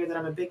said earlier that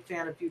I'm a big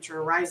fan of Future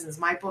Horizons,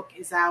 my book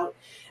is out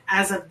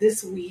as of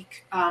this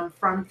week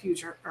from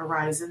Future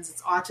Horizons.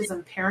 It's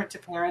Autism Parent to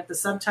Parent. The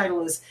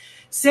subtitle is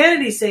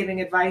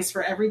Sanity-Saving Advice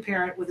for Every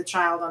Parent with a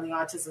Child on the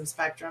Autism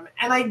Spectrum.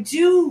 And I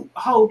do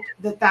hope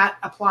that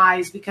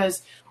applies,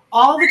 because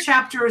all the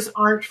chapters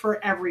aren't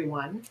for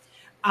everyone.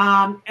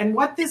 And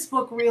what this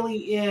book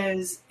really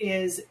is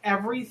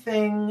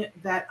everything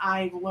that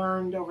I've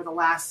learned over the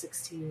last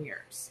 16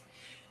 years.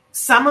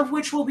 Some of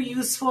which will be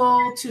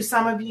useful to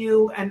some of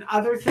you, and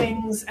other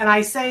things. And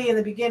I say in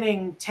the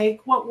beginning,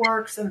 take what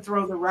works and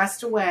throw the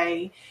rest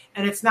away.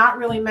 And it's not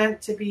really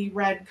meant to be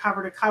read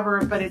cover to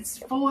cover, but it's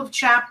full of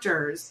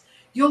chapters.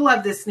 You'll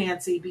love this,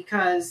 Nancy,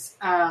 because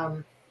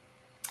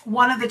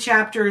one of the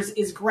chapters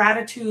is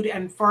gratitude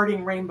and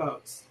farting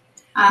rainbows.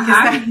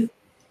 That's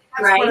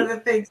right. One of the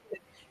things that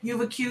you've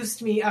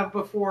accused me of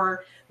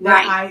before,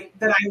 that I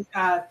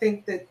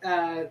think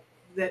that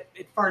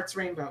it farts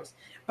rainbows.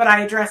 But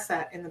I address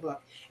that in the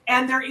book.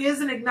 And there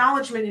is an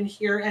acknowledgement in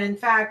here. And in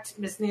fact,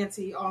 Miss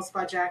Nancy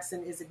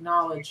Alspaugh-Jackson is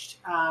acknowledged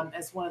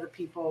as one of the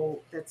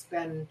people that's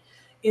been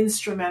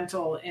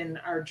instrumental in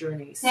our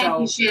journey. Thank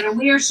you, Shannon.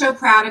 We are so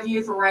proud of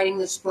you for writing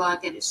this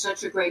book, and it's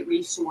such a great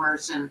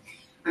resource. And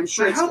I'm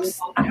sure I hope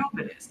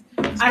it is.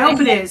 I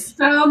hope it is.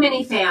 So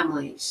many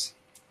families.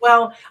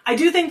 Well, I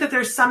do think that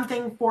there's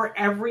something for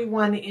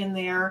everyone in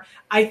there.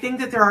 I think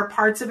that there are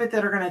parts of it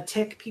that are going to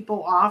tick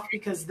people off,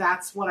 because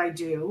that's what I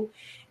do.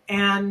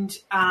 And,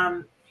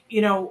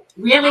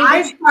 really,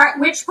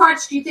 which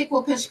parts do you think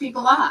will piss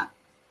people off?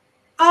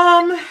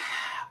 I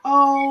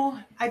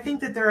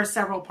think that there are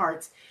several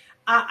parts.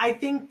 I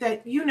think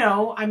that,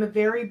 I'm a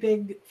very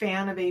big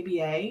fan of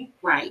ABA.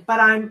 Right. But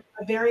I'm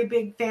a very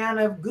big fan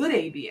of good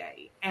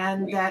ABA.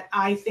 And that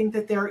I think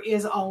that there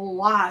is a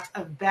lot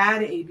of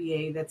bad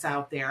ABA that's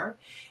out there.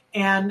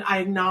 And I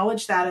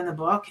acknowledge that in the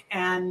book.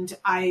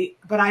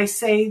 But I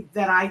say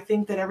that I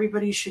think that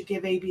everybody should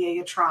give ABA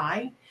a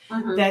try.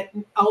 Mm-hmm. That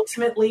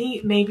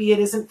ultimately, maybe it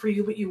isn't for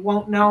you, but you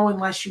won't know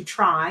unless you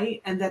try.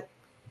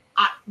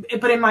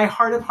 But in my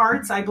heart of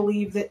hearts, I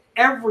believe that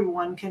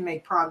everyone can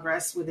make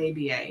progress with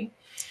ABA.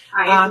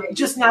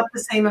 Just not the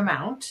same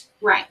amount.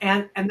 Right.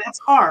 And that's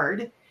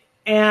hard.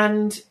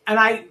 And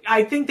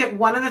I think that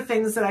one of the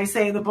things that I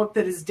say in the book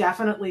that is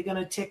definitely going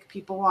to tick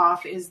people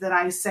off is that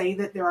I say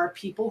that there are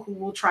people who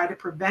will try to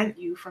prevent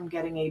you from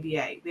getting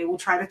ABA. They will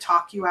try to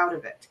talk you out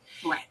of it.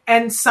 Right.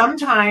 And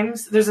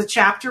sometimes there's a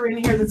chapter in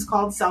here that's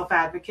called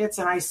self-advocates.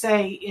 And I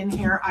say in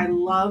here, I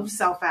love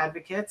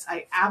self-advocates.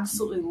 I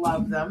absolutely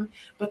love them,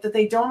 but that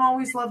they don't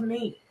always love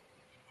me.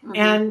 Mm-hmm.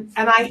 And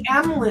I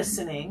am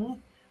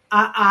listening.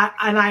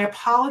 And I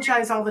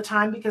apologize all the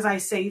time because I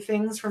say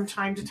things from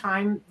time to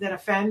time that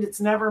offend.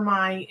 It's never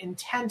my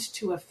intent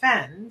to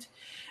offend,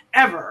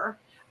 ever.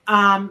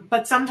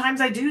 But sometimes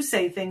I do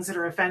say things that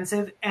are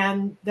offensive,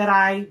 and that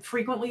I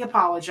frequently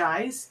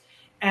apologize.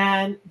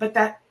 But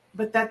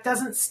that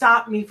doesn't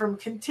stop me from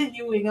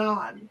continuing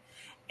on.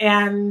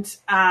 And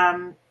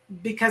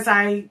because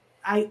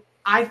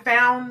I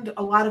found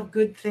a lot of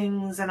good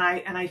things, and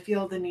I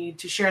feel the need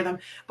to share them.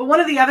 But one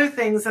of the other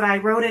things that I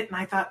wrote it and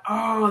I thought,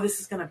 oh, this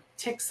is going to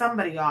tick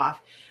somebody off.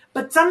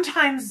 But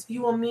sometimes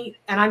you will meet,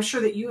 and I'm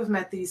sure that you have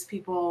met these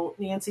people,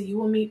 Nancy, you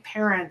will meet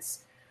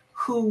parents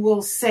who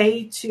will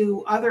say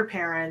to other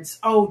parents,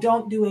 oh,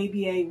 don't do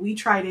ABA. We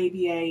tried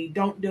ABA.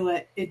 Don't do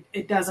it.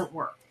 It doesn't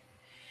work.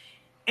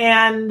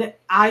 And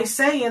I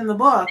say in the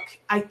book,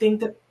 I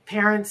think that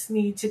parents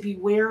need to be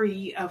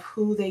wary of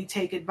who they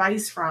take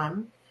advice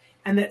from.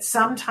 And that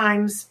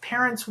sometimes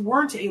parents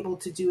weren't able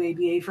to do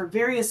ABA for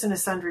various and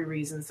sundry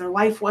reasons. Their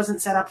life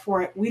wasn't set up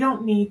for it. We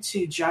don't need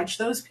to judge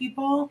those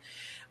people,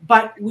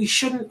 but we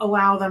shouldn't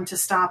allow them to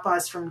stop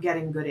us from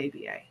getting good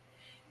ABA.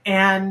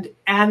 And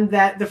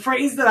that the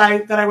phrase that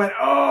I went,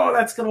 oh,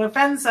 that's going to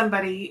offend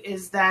somebody,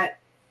 is that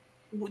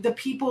the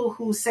people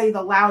who say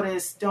the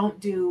loudest, don't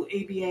do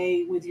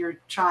ABA with your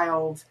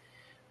child.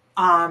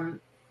 I've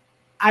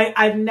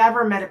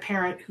never met a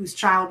parent whose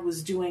child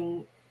was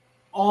doing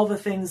all the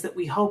things that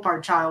we hope our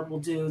child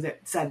will do that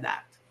said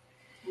that.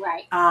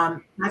 Right.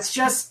 That's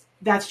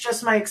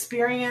just my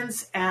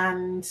experience.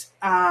 And,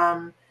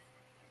 I've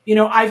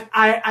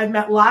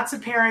met lots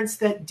of parents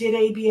that did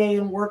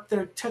ABA and worked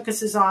their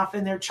tuchuses off,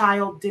 and their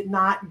child did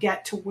not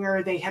get to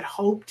where they had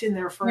hoped in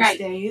their first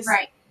days.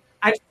 Right.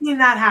 I've seen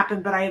that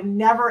happen, but I have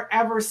never,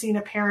 ever seen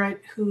a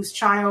parent whose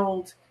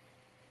child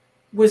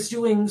was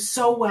doing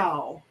so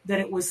well that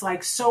it was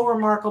like so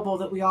remarkable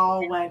that we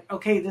all went,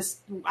 okay,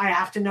 I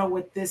have to know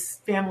what this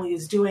family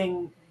is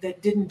doing,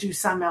 that didn't do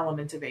some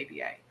element of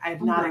ABA. I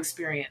have not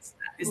experienced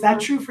that. Is that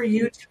true for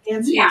you,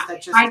 Nancy? Yeah,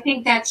 I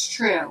think that's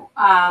true.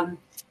 I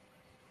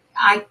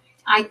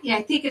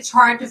think it's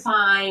hard to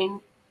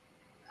find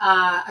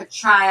a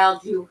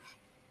child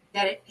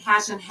that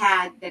has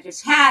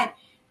had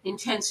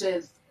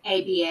intensive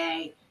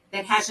ABA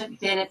that hasn't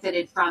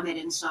benefited from it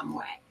in some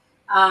way.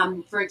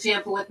 For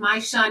example, with my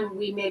son,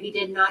 we maybe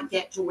did not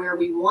get to where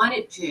we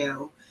wanted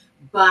to,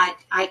 but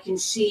I can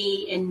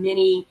see in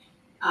many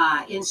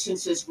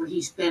instances where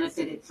he's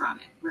benefited from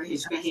it, where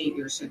his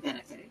behaviors have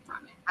benefited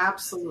from it.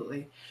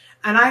 Absolutely.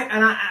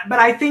 But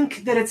I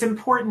think that it's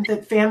important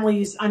that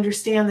families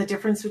understand the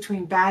difference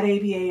between bad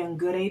ABA and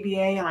good ABA.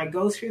 And I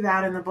go through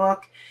that in the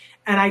book,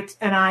 and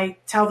I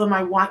tell them,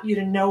 I want you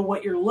to know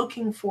what you're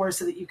looking for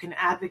so that you can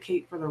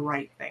advocate for the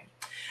right thing.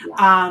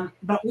 Yeah.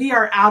 But we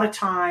are out of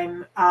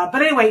time.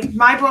 But anyway,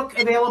 my book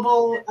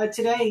available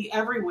today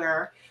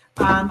everywhere.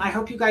 I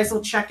hope you guys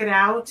will check it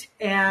out.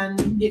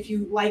 And if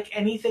you like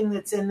anything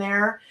that's in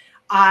there,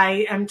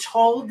 I am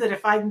told that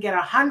if I can get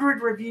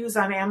 100 reviews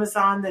on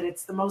Amazon, that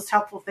it's the most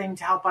helpful thing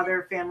to help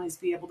other families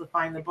be able to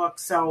find the book.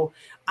 So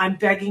I'm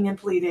begging and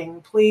pleading,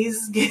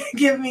 please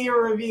give me a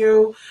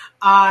review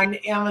on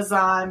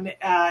Amazon.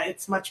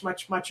 It's much,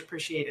 much, much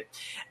appreciated.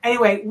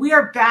 Anyway, we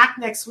are back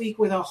next week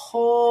with a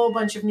whole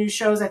bunch of new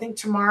shows. I think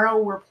tomorrow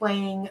we're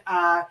playing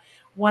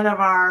one of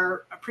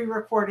our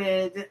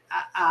pre-recorded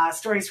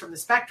stories from the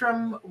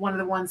Spectrum, one of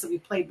the ones that we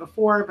played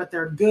before, but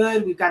they're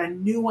good. We've got a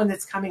new one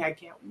that's coming. I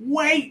can't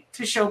wait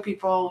to show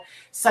people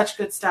such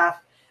good stuff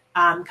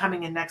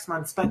coming in next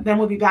month. But then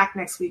we'll be back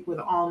next week with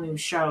all new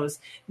shows.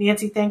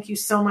 Nancy, thank you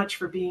so much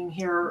for being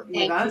here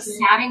with us. Thank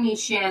you for having me,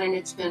 Shannon.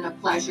 It's been a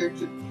pleasure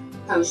to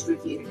host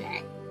with you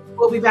today.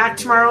 We'll be back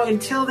tomorrow.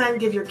 Until then,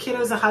 give your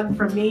kiddos a hug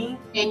from me.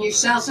 And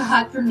yourselves a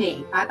hug from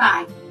me.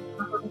 Bye-bye.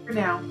 For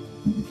now.